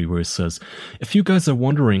apology where it says, "If you guys are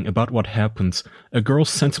wondering about what happened, a girl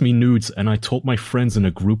sent me nudes and I told my friends in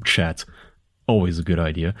a group chat, always a good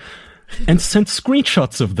idea, and sent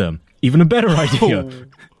screenshots of them, even a better idea.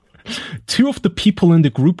 Two of the people in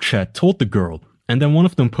the group chat told the girl, and then one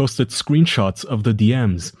of them posted screenshots of the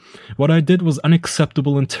DMs. What I did was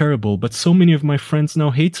unacceptable and terrible, but so many of my friends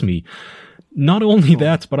now hate me. Not only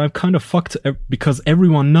that, but I'm kind of fucked because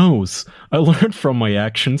everyone knows. I learned from my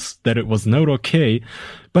actions that it was not okay,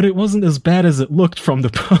 but it wasn't as bad as it looked from the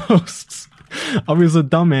posts. I was a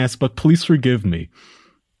dumbass, but please forgive me."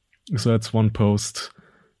 So that's one post.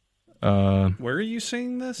 Where are you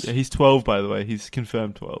seeing this? Yeah, he's 12, by the way. He's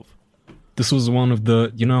confirmed 12. This was one of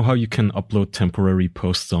the, you know how you can upload temporary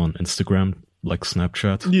posts on Instagram, like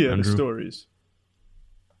Snapchat? Yeah, the Andrew? stories.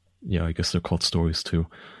 Yeah, I guess they're called stories too.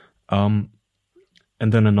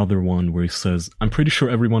 And then another one where he says, "I'm pretty sure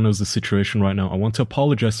everyone knows the situation right now. I want to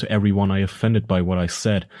apologize to everyone I offended by what I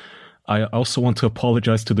said. I also want to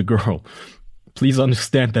apologize to the girl. Please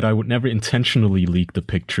understand that I would never intentionally leak the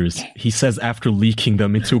pictures." He says after leaking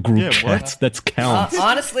them into a group Yeah, chat. what? That's counts.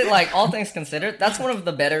 Honestly, like all things considered, that's one of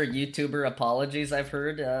the better YouTuber apologies I've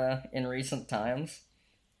heard in recent times.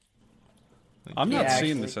 I'm not Yeah,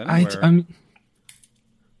 seeing actually. this anywhere.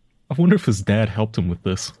 I wonder if his dad helped him with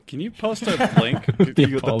this. Can you post a link? The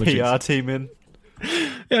You got apologies. the PR team in.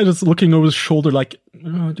 Yeah, just looking over his shoulder like,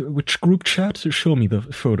 which group chat? Show me the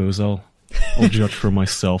photos. I'll judge for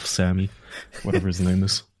myself, Sammy. Whatever his name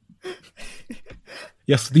is.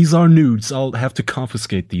 Yes, these are nudes. I'll have to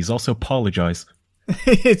confiscate these. Also apologize.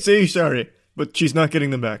 Say sorry, but she's not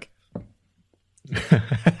getting them back.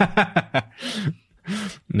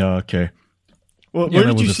 No, okay. Well, Yeah, where that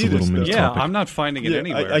did was you just see a little this, though? mini Yeah, topic. I'm not finding it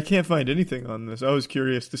anywhere. I can't find anything on this. I was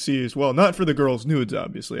curious to see as well. Not for the girls' nudes,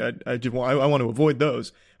 obviously. I want to avoid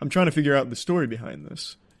those. I'm trying to figure out the story behind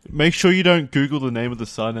this. Make sure you don't Google the name of the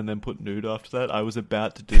son and then put nude after that. I was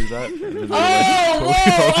about to do that. And then realized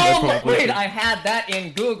Oh, wait, I had that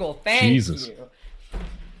in Google. Thank Jesus. you.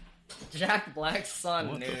 Jack Black's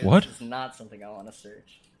son nudes What? is not something I want to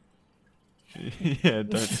search. Yeah, don't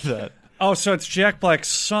do that. Oh, so it's Jack Black's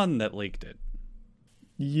son that leaked it.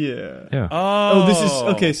 Yeah. Yeah. Oh, this is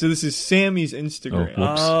okay. So this is Sammy's Instagram. Oh,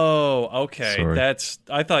 whoops. Oh, okay. Sorry.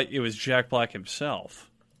 I thought it was Jack Black himself.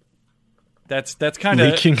 That's kind of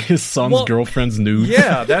Leaking his son's girlfriend's nudes.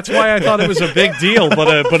 Yeah, that's why I thought it was a big deal.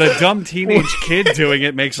 But a dumb teenage kid doing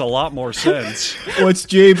it makes a lot more sense. What's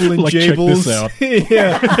Jable and Like, check Jables? this out.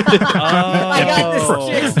 Yeah. I got Oh,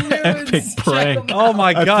 this chick's nudes. Epic Check prank. 'em oh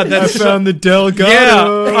my god, I that's found the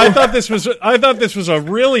Delgado. yeah. I thought this was a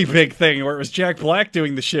really big thing where it was Jack Black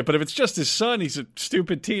doing the shit. But if it's just his son, he's a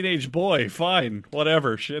stupid teenage boy. Fine,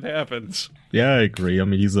 whatever. Shit happens. Yeah, I agree. I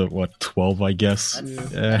mean, he's 12, I guess.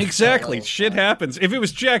 Yeah. Exactly. little Shit happens. If it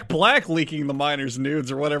was Jack Black leaking the minors'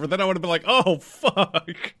 nudes or whatever, then I would have been like, oh,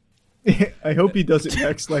 fuck. I hope he doesn't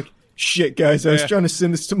text like, "Shit, guys, I was Yeah. trying to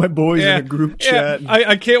send this to my boys in a group chat."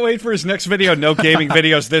 I can't wait for his next video. No gaming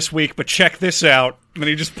videos this week, but check this out. And then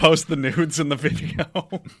he just posts the nudes in the video.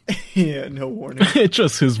 Yeah, no warning. It's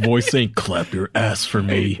just his voice saying, "Clap your ass for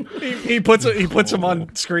me." he puts him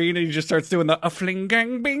on screen and he just starts doing the a fling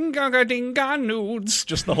gang bing gaga ding ga nudes.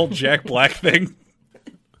 Just the whole Jack Black thing.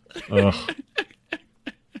 Ugh.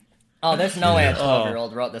 Oh, there's no way a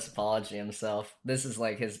 12-year-old wrote this apology himself. This is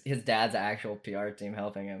like his dad's actual PR team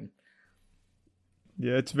helping him.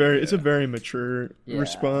 Yeah, it's a very mature Yeah.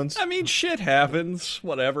 response. I mean, shit happens.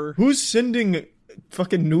 Whatever. Who's sending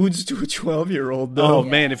fucking nudes to a 12-year-old though? Oh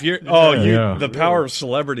man, if you're Yeah. the power of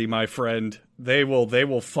celebrity, my friend, they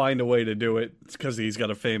will find a way to do it because he's got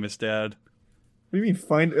a famous dad. What do you mean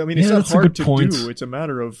find? I mean, it's Yeah, not that's a hard good to point. do. It's a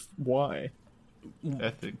matter of why.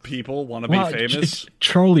 Ethics. People want to be Wow, famous.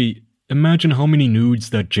 Charlie, imagine how many nudes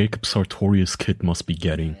that Jacob Sartorius kid must be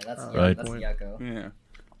getting. Yeah, that's Right. that's yucko. Yeah,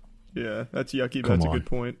 Yeah, that's yucky. Come That's a on. good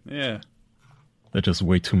point. yeah. There's just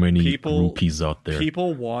way too many People- groupies out there.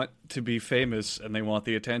 People want to be famous and they want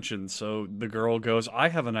the attention. So the girl goes, "I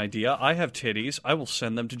have an idea. I have titties. I will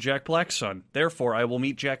send them to Jack Black's son. Therefore, I will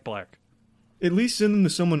meet Jack Black." At least send them to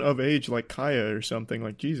someone of age like Kaya or something.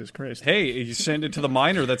 Like, Jesus Christ. Hey, you send it to the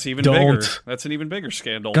minor. That's even Don't. bigger. That's an even bigger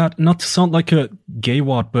scandal. God, not to sound like a gay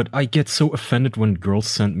wad, but I get so offended when girls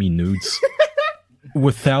send me nudes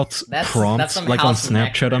without That's prompts, some like on House of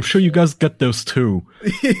Mac Snapchat. I'm sure you guys get those too.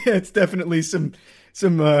 Yeah, it's definitely some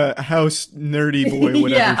some house nerdy boy whatever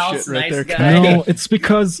Yeah, house shit right nice there. guy. Kyle. No, it's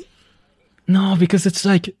because it's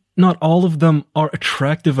like not all of them are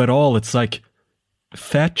attractive at all. It's like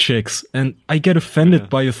fat chicks, and I get offended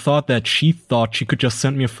by the thought that she thought she could just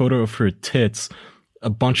send me a photo of her tits, a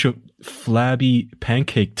bunch of flabby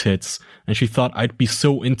pancake tits, and she thought I'd be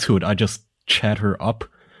so into it I'd just chat her up.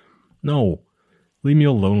 No. Leave me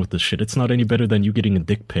alone with this shit. It's not any better than you getting a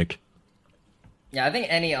dick pic. Yeah, I think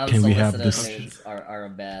any Can we have unsolicited this- nudes are a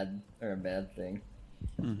bad thing.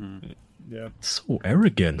 Yeah. So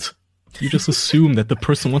arrogant. You just assume that the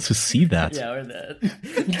person wants to see that. Yeah, or that.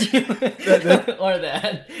 Or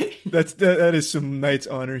that. That is some Knight's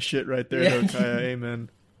Honor shit right there, though, Kaya. Amen.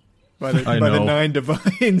 By the I 9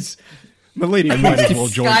 divines. My lady, I might please as well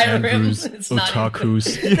join Skyrim, Andrew's it's not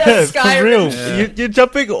otakus. Yeah, for Skyrim. real. Yeah. You're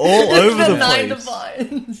jumping all over the Nine place.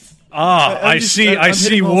 divines. I just- see. I'm I see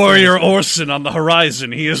hitting all Warrior points. Orson on the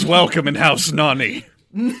horizon. He is welcome in House Nani.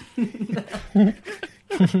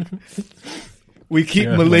 we keep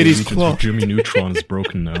Yeah, my lady's allegiance claw. with Jimmy Neutron is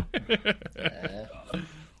broken now.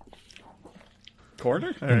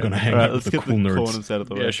 Corner? I'm gonna hang Alright, out with let's the get cool the nerds. corners out of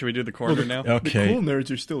the way. Yeah, should we do the corner now? The Okay. cool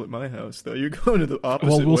nerds are still at my house, though. You're going to the opposite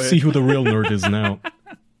Well, we'll way. see who the real nerd is now.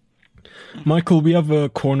 Michael, we have a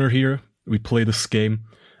corner here. We play this game.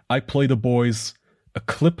 I play the boys a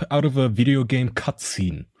clip out of a video game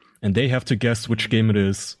cutscene, and they have to guess which game it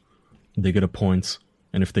is. They get a point,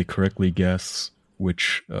 and if they correctly guess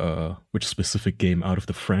which specific game out of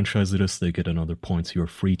the franchise it is, they get another point. You're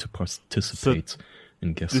free to participate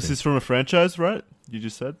in guessing. This is from a franchise, right? You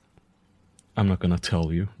just said? I'm not gonna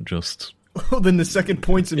tell you. Just Oh, then the second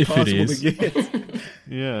point's If it impossible is. to get.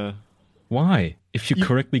 Yeah. why? If you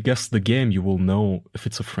correctly guess the game, you will know if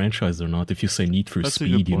it's a franchise or not. If you say Need for That's a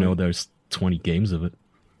good Speed, you know point. there's 20 games of it.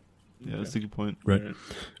 Yeah, that's a good point. Right.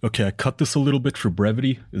 Okay, I cut this a little bit for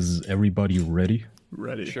brevity. Is everybody ready?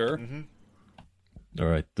 Ready. Sure. All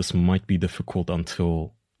right, this might be difficult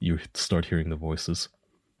until you start hearing the voices.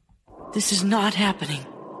 This is not happening.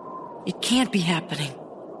 It can't be happening.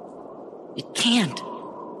 It can't.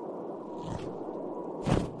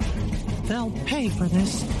 They'll pay for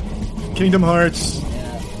this. Kingdom Hearts.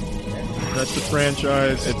 That's the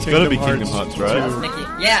franchise. It's gotta be Kingdom Hearts, right? That's Mickey.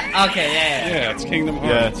 Yeah, okay, yeah. Yeah, it's Kingdom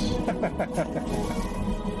Yeah. Hearts.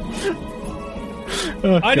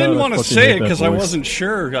 Oh, I didn't want to fucking say hate it that because I voice. wasn't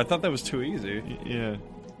sure. I thought that was too easy. Yeah.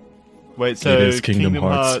 Wait, so It is Kingdom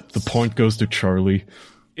Hearts. The point goes to Charlie.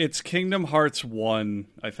 It's Kingdom Hearts 1,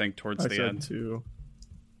 I think, towards I the said end. 2.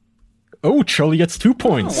 Oh, Charlie gets 2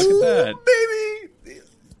 points. Oh, look at that. Baby!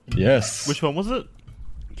 Yes. Which one was it?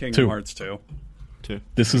 Kingdom 2. Hearts 2. Two.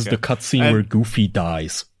 This is Okay. the cutscene And- where Goofy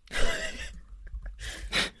dies.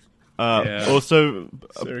 Yeah. Also,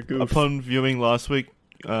 Sir Goof. upon viewing last week,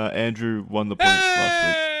 Andrew won the points last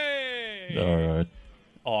week. Hey! All right.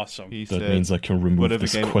 Awesome. He That said, means I can remove whatever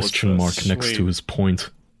this game it was question mark first. next to Sweet. his point.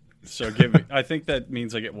 So give me. I think that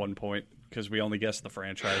means I get 1 point because we only guessed the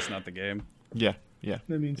franchise, not the game. yeah, yeah.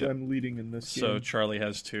 That means I'm leading in this So game. Charlie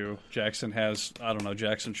has 2. Jackson has. I don't know.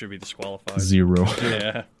 Jackson should be disqualified. 0.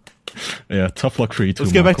 Yeah. Yeah, tough luck for you too,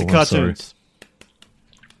 Let's get back to Michael, I'm sorry. cartoons.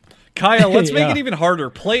 Kaya, let's make Yeah. it even harder.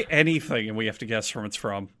 Play anything, and we have to guess from it's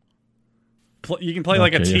from. You can play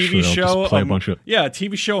like a Okay, yeah, TV sure, I'll show, just play a bunch of- yeah, a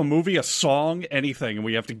TV show, a movie, a song, anything, and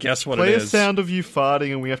we have to guess what Play it a is. sound of you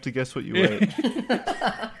farting, and we have to guess what you ate.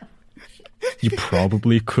 You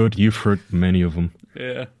probably could. You've heard many of them.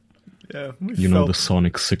 Yeah. Yeah, we You know felt, the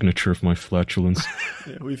sonic signature of my flatulence.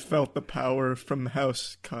 yeah, we felt the power from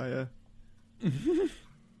House Kaya.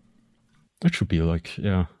 That should be like,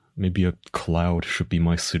 yeah, maybe a cloud should be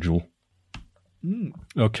my sigil.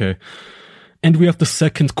 Okay. And we have the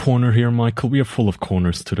second corner here, Michael. We are full of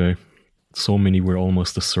corners today. So many, we're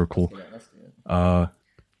almost a circle.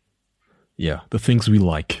 Yeah, the things we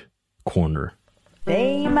like. Corner.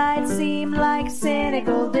 They might seem like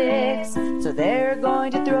cynical dicks, so they're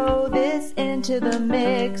going to throw this into the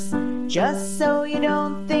mix. Just so you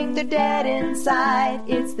don't think they're dead inside,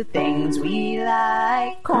 it's the things we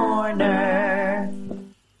like corner.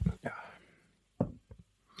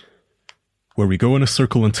 Where we go in a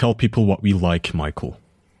circle and tell people what we like, Michael.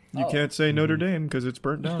 You can't say Notre Dame because it's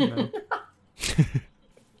burnt down now.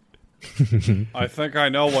 I think I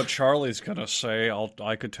know what Charlie's gonna say.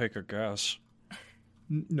 I could take a guess.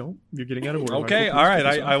 No, you're getting out of order. Okay, Michael. all right.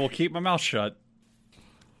 Please focus I on- will keep my mouth shut.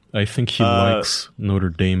 I think he likes Notre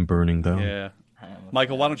Dame burning down. Yeah.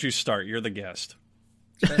 Michael, why don't you start? You're the guest.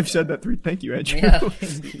 I've said that 3. Thank you, Andrew. Yeah.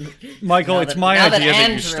 Michael, Now it's that- my now idea that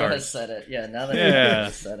Andrew you start. has said it. Yeah, now that Yeah. Andrew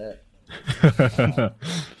has said it.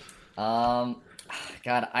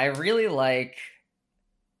 God, I really like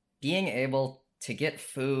being able to get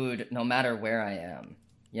food no matter where I am.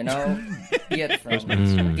 You know, be it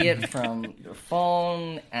from your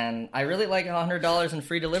phone, and I really like $100 in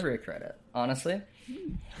free delivery credit. Honestly,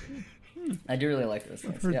 I do really like those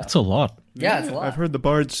things. Yeah, It's a lot. yeah, it's a lot. I've heard the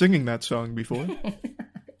Bard singing that song before.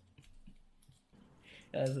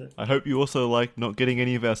 That's it. I hope you also like not getting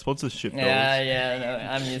any of our sponsorship dollars. Yeah, no,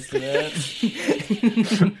 I'm used to that.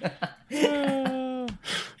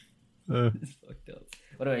 It's fucked up.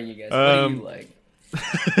 What about you guys? What do you like?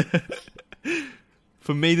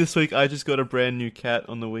 For me this week, I just got a brand new cat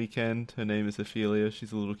on the weekend. Her name is Ophelia.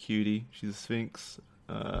 She's a little cutie. She's a Sphinx,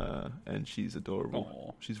 and she's adorable.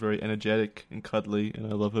 Aww. She's very energetic and cuddly, and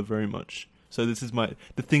I love her very much. So this is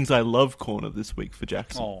the things I love corner this week for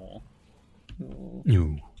Jackson. Oh.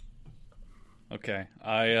 You. Okay,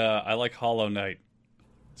 I like Hollow Knight.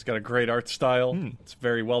 It's got a great art style. It's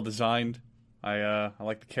very well designed. I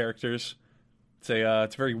like the characters. It's a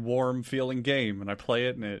very warm feeling game, and I play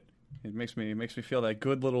it, and it makes me feel that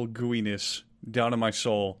good little gooiness down in my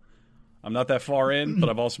soul. I'm not that far in, but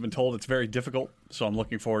I've also been told it's very difficult, so I'm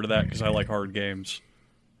looking forward to that because I like hard games.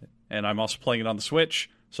 And I'm also playing it on the Switch,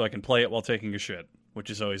 so I can play it while taking a shit, which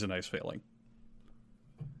is always a nice feeling.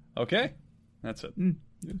 Okay, that's it.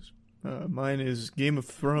 Yes. Mine is Game of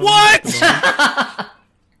Thrones. What?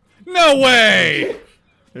 No way!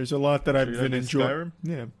 There's a lot that I've you been like enjoying. Skyrim?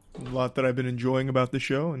 Yeah, a lot that I've been enjoying about the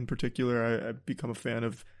show. In particular, I've become a fan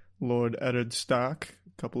of Lord Eddard Stark.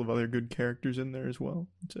 A couple of other good characters in there as well.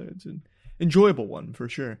 It's an enjoyable one for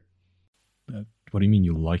sure. What do you mean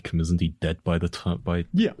you like him? Isn't he dead by the time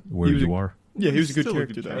Yeah, where he was you are? Yeah, he was a good Still a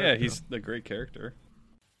character good there. Yeah, he's a great character.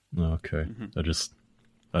 Okay.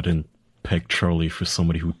 I didn't peg Charlie for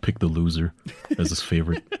somebody who would pick the loser as his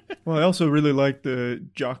favorite. Well, I also really like the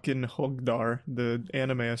Jaqen Hogdar, the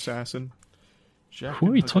anime assassin.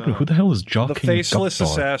 Who are you talking? Who the hell is Jock? The Faceless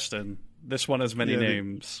Assassin. This one has many Yeah,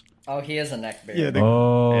 names. Oh, he is a neckbeard. Yeah,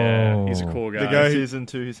 Yeah, he's a cool guy. The guy- Season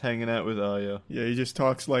 2, he's hanging out with Arya. Yeah, he just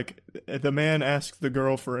talks like the man asked the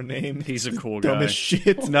girl for a name. He's a cool Dumb guy. as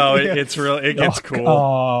shit. No, Yeah. it's real. It gets cool.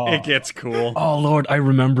 Oh. It gets cool. Oh Lord, I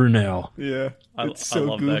remember now. Yeah, I it's so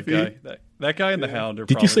love goofy. that guy. That guy and the Hound are.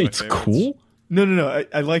 Did you say probably it's my favorites. cool? No.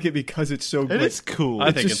 I like it because it's so It good. is cool.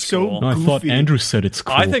 I think just it's so cool. No, I thought goofy. Andrew said it's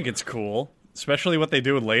cool. I think it's cool, especially what they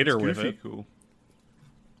do later with Goofy it. cool.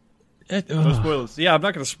 It, No spoilers. Yeah, I'm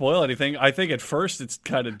not going to spoil anything. I think at first it's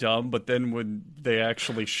kind of dumb, but then when they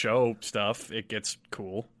actually show stuff, it gets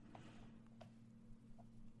cool.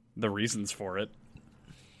 The reasons for it.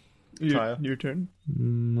 Your turn.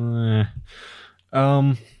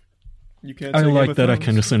 You can't. I say Game like of that I Thrones?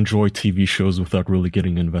 can just enjoy TV shows without really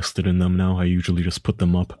getting invested in them now. I usually just put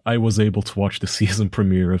them up. I was able to watch the season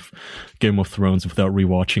premiere of Game of Thrones without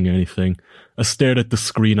rewatching anything. I stared at the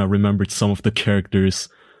screen, I remembered some of the characters.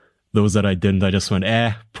 Those that I didn't, I just went,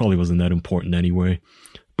 probably wasn't that important anyway.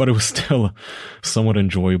 But it was still somewhat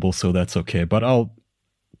enjoyable, so that's okay. But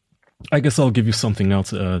I guess I'll give you something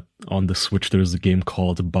else. On the Switch, there's a game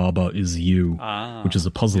called Baba Is You, which is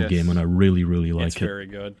a puzzle Yes. game, and I really, really like It's it. very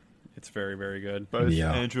good. It's very, very good. Both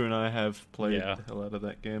Yeah. Andrew and I have played Yeah. the hell out of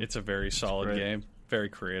that game. It's a very solid great. game. Very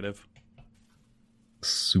creative.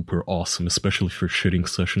 Super awesome, especially for shitting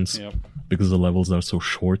sessions, Yep. because the levels are so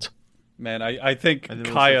short. Man, I think and then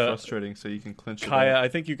also Kaya, frustrating, so you can clinch it Kaya, out. I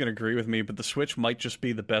think you can agree with me, but the Switch might just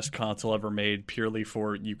be the best console ever made purely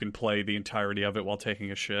for you can play the entirety of it while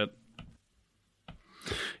taking a shit.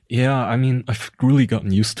 Yeah, I mean, I've really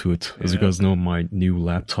gotten used to it. As you Yeah. guys know, my new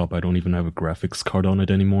laptop, I don't even have a graphics card on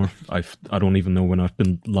it anymore. I don't even know when I've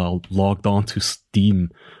been logged on to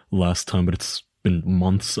Steam last time, but it's been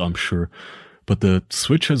months, I'm sure. But the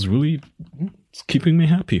Switch has really, it's keeping me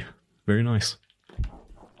happy. Very nice.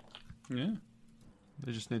 Yeah.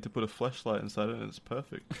 They just need to put a flashlight inside it and it's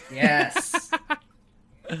perfect. Yes.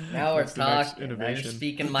 Now we're That's the next talking. Now you're innovation.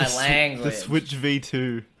 speaking my language. The Switch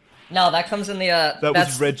V2. No, that comes in the. That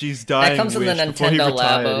that's, was Reggie's dying That comes in the wish before he Nintendo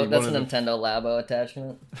retired. Labo. He That's a wanted Nintendo Labo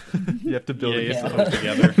attachment. You have to build it you have to yourself. put it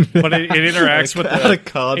together. But it interacts with Out of the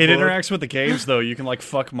cardboard. it interacts with the games though. You can like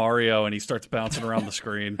fuck Mario and he starts bouncing around the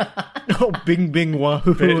screen. Oh, Bing Bing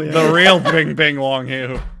Wahoo! yeah. The real Bing Bing Long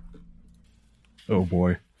Hoo. Oh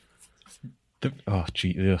boy. Oh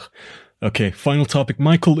gee, ugh. Okay, final topic.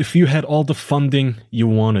 Michael, if you had all the funding you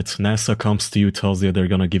wanted, NASA comes to you, tells you they're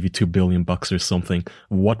gonna give you $2 billion or something,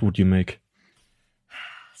 what would you make?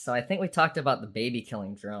 So I think we talked about the baby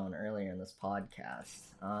killing drone earlier in this podcast.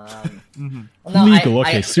 Mm-hmm. Well, no, Legal,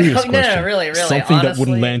 okay, serious no, question. No, really, Something that honestly,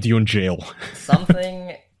 wouldn't land you in jail.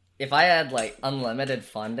 something. If I had like unlimited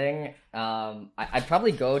funding, I'd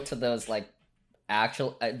probably go to those like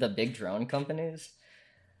actual the big drone companies.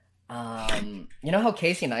 You know how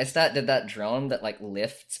Casey Neistat did that drone that like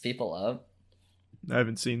lifts people up? I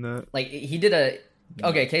haven't seen that. Like he did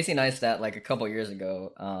Casey Neistat like a couple years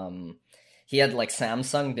ago. He had like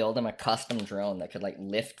Samsung build him a custom drone that could like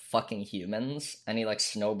lift fucking humans, and he like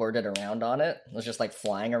snowboarded around on it. It was just like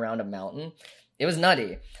flying around a mountain. It was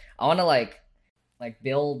nutty. I want to like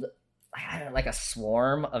build, I don't know, like a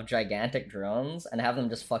swarm of gigantic drones and have them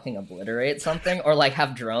just fucking obliterate something, or like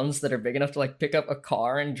have drones that are big enough to like pick up a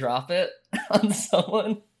car and drop it on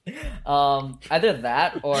someone. Either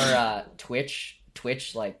that or Twitch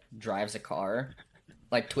like drives a car.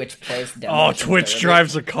 Like Twitch plays demolition Twitch derby.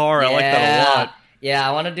 drives a car. I like that a lot. Yeah,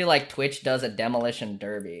 I want to do like Twitch does a demolition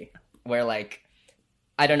derby where like,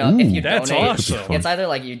 I don't know, if you that's donate, awesome. it's either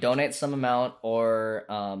like you donate some amount or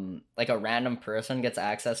like a random person gets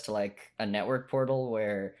access to like a network portal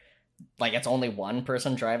where like it's only one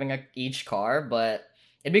person driving each car, but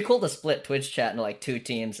it'd be cool to split Twitch chat into like 2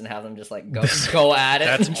 teams and have them just like go at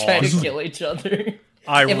it and try to kill each other.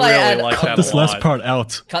 I really like that a lot. This last part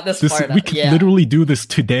out. Cut this part out. We can literally do this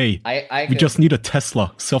today. We just need a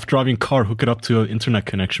Tesla, self-driving car, hook it up to an internet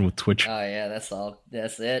connection with Twitch. Oh yeah, that's all.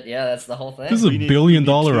 That's it. Yeah, that's the whole thing. This is a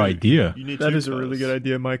billion-dollar idea. That is a really good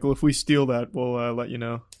idea, Michael. If we steal that, we'll let you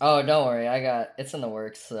know. Oh, don't worry. It's in the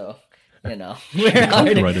works, so you know.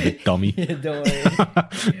 Copyrighted it, dummy. Don't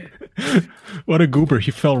worry. What a goober.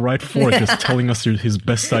 He fell right for it, just telling us his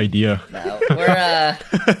best idea. No, we're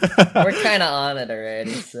kind of on it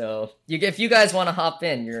already. So if you guys want to hop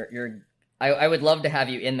in, I would love to have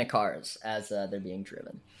you in the cars as they're being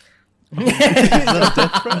driven.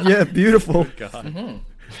 Yeah, beautiful. God. Mm-hmm.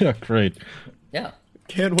 Yeah, great. Yeah.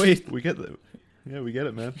 Can't wait. We get it. Yeah, we get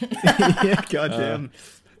it, man. Yeah, goddamn.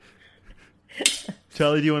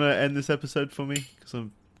 Charlie, do you want to end this episode for me? Because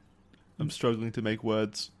I'm struggling to make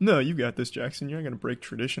words. No, you got this, Jackson. You're not going to break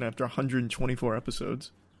tradition after 124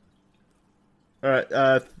 episodes. All right.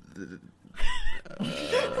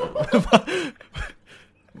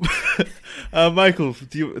 Michael,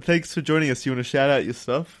 thanks for joining us. Do you want to shout out your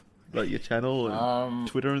stuff? Like your channel and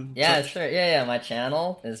Twitter and Yeah, such? sure. Yeah. My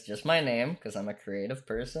channel is just my name because I'm a creative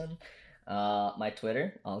person. My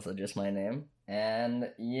Twitter, also just my name. And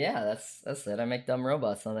yeah, that's it. I make dumb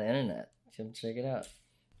robots on the internet. You should check it out.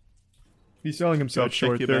 He's selling himself Go check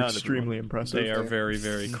short. him They're out, extremely everyone. impressive. They are very,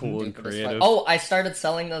 very cool and creative. Oh, I started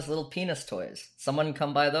selling those little penis toys. Someone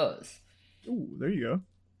come buy those. Ooh, there you go.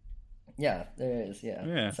 Yeah, there is.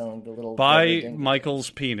 Yeah. Selling the little. Buy Michael's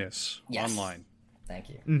penis Yes. online. Thank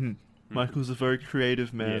you. Mm-hmm. Michael's a very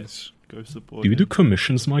creative man. Yes. Go support Do you him. do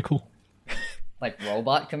commissions, Michael? Like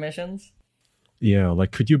robot commissions? Yeah, like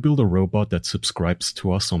could you build a robot that subscribes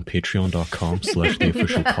to us on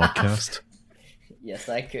patreon.com/theofficialpodcast? Yes,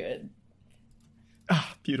 I could.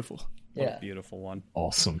 Ah, beautiful. What Yeah. a beautiful one.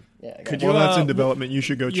 Awesome. Yeah. Could Well, you, that's in development. You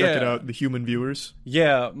should go check it yeah. out, the human viewers.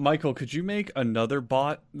 Yeah, Michael, could you make another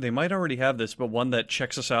bot? They might already have this, but one that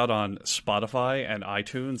checks us out on Spotify and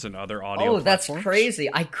iTunes and other audio that's platforms? crazy.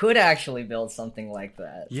 I could actually build something like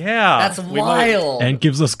that. Yeah. That's we might- wild. And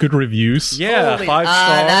gives us good reviews. Yeah, Holy- 5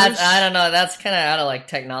 stars. I don't know. That's kind of out of like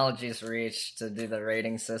technology's reach to do the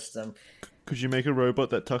rating system. Could you make a robot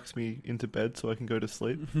that tucks me into bed so I can go to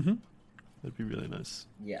sleep? Mhm. That'd be really nice.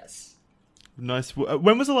 Yes. Nice.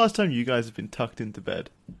 When was the last time you guys have been tucked into bed?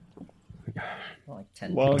 Like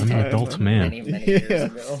 10 Long I'm an time. adult man. many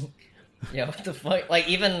years ago. Yeah, what the fuck? Like,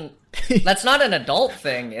 even that's not an adult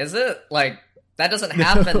thing, is it? Like, that doesn't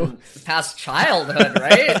happen past childhood,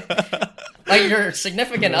 right? Like, your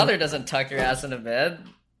significant other doesn't tuck your ass into bed.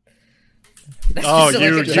 That's Oh, just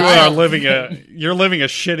like a you are child living thing. you're living a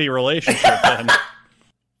shitty relationship then.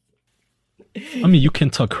 I mean, you can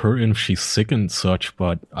tuck her in if she's sick and such,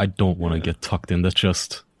 but I don't want to get tucked in. That's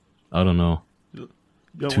just, I don't know. You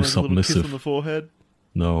don't Too want a little kiss submissive. on the forehead?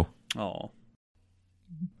 No. Oh.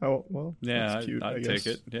 Oh, well. Yeah, that's cute, I I'd guess.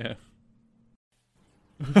 take it. Yeah.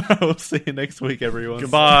 We'll see you next week, everyone.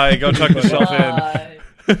 Goodbye. Go tuck yourself in. Bye.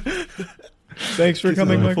 Thanks for Kiss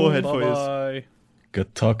coming, on the Michael. forehead for you. Bye-bye.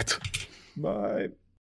 Get tucked. Bye.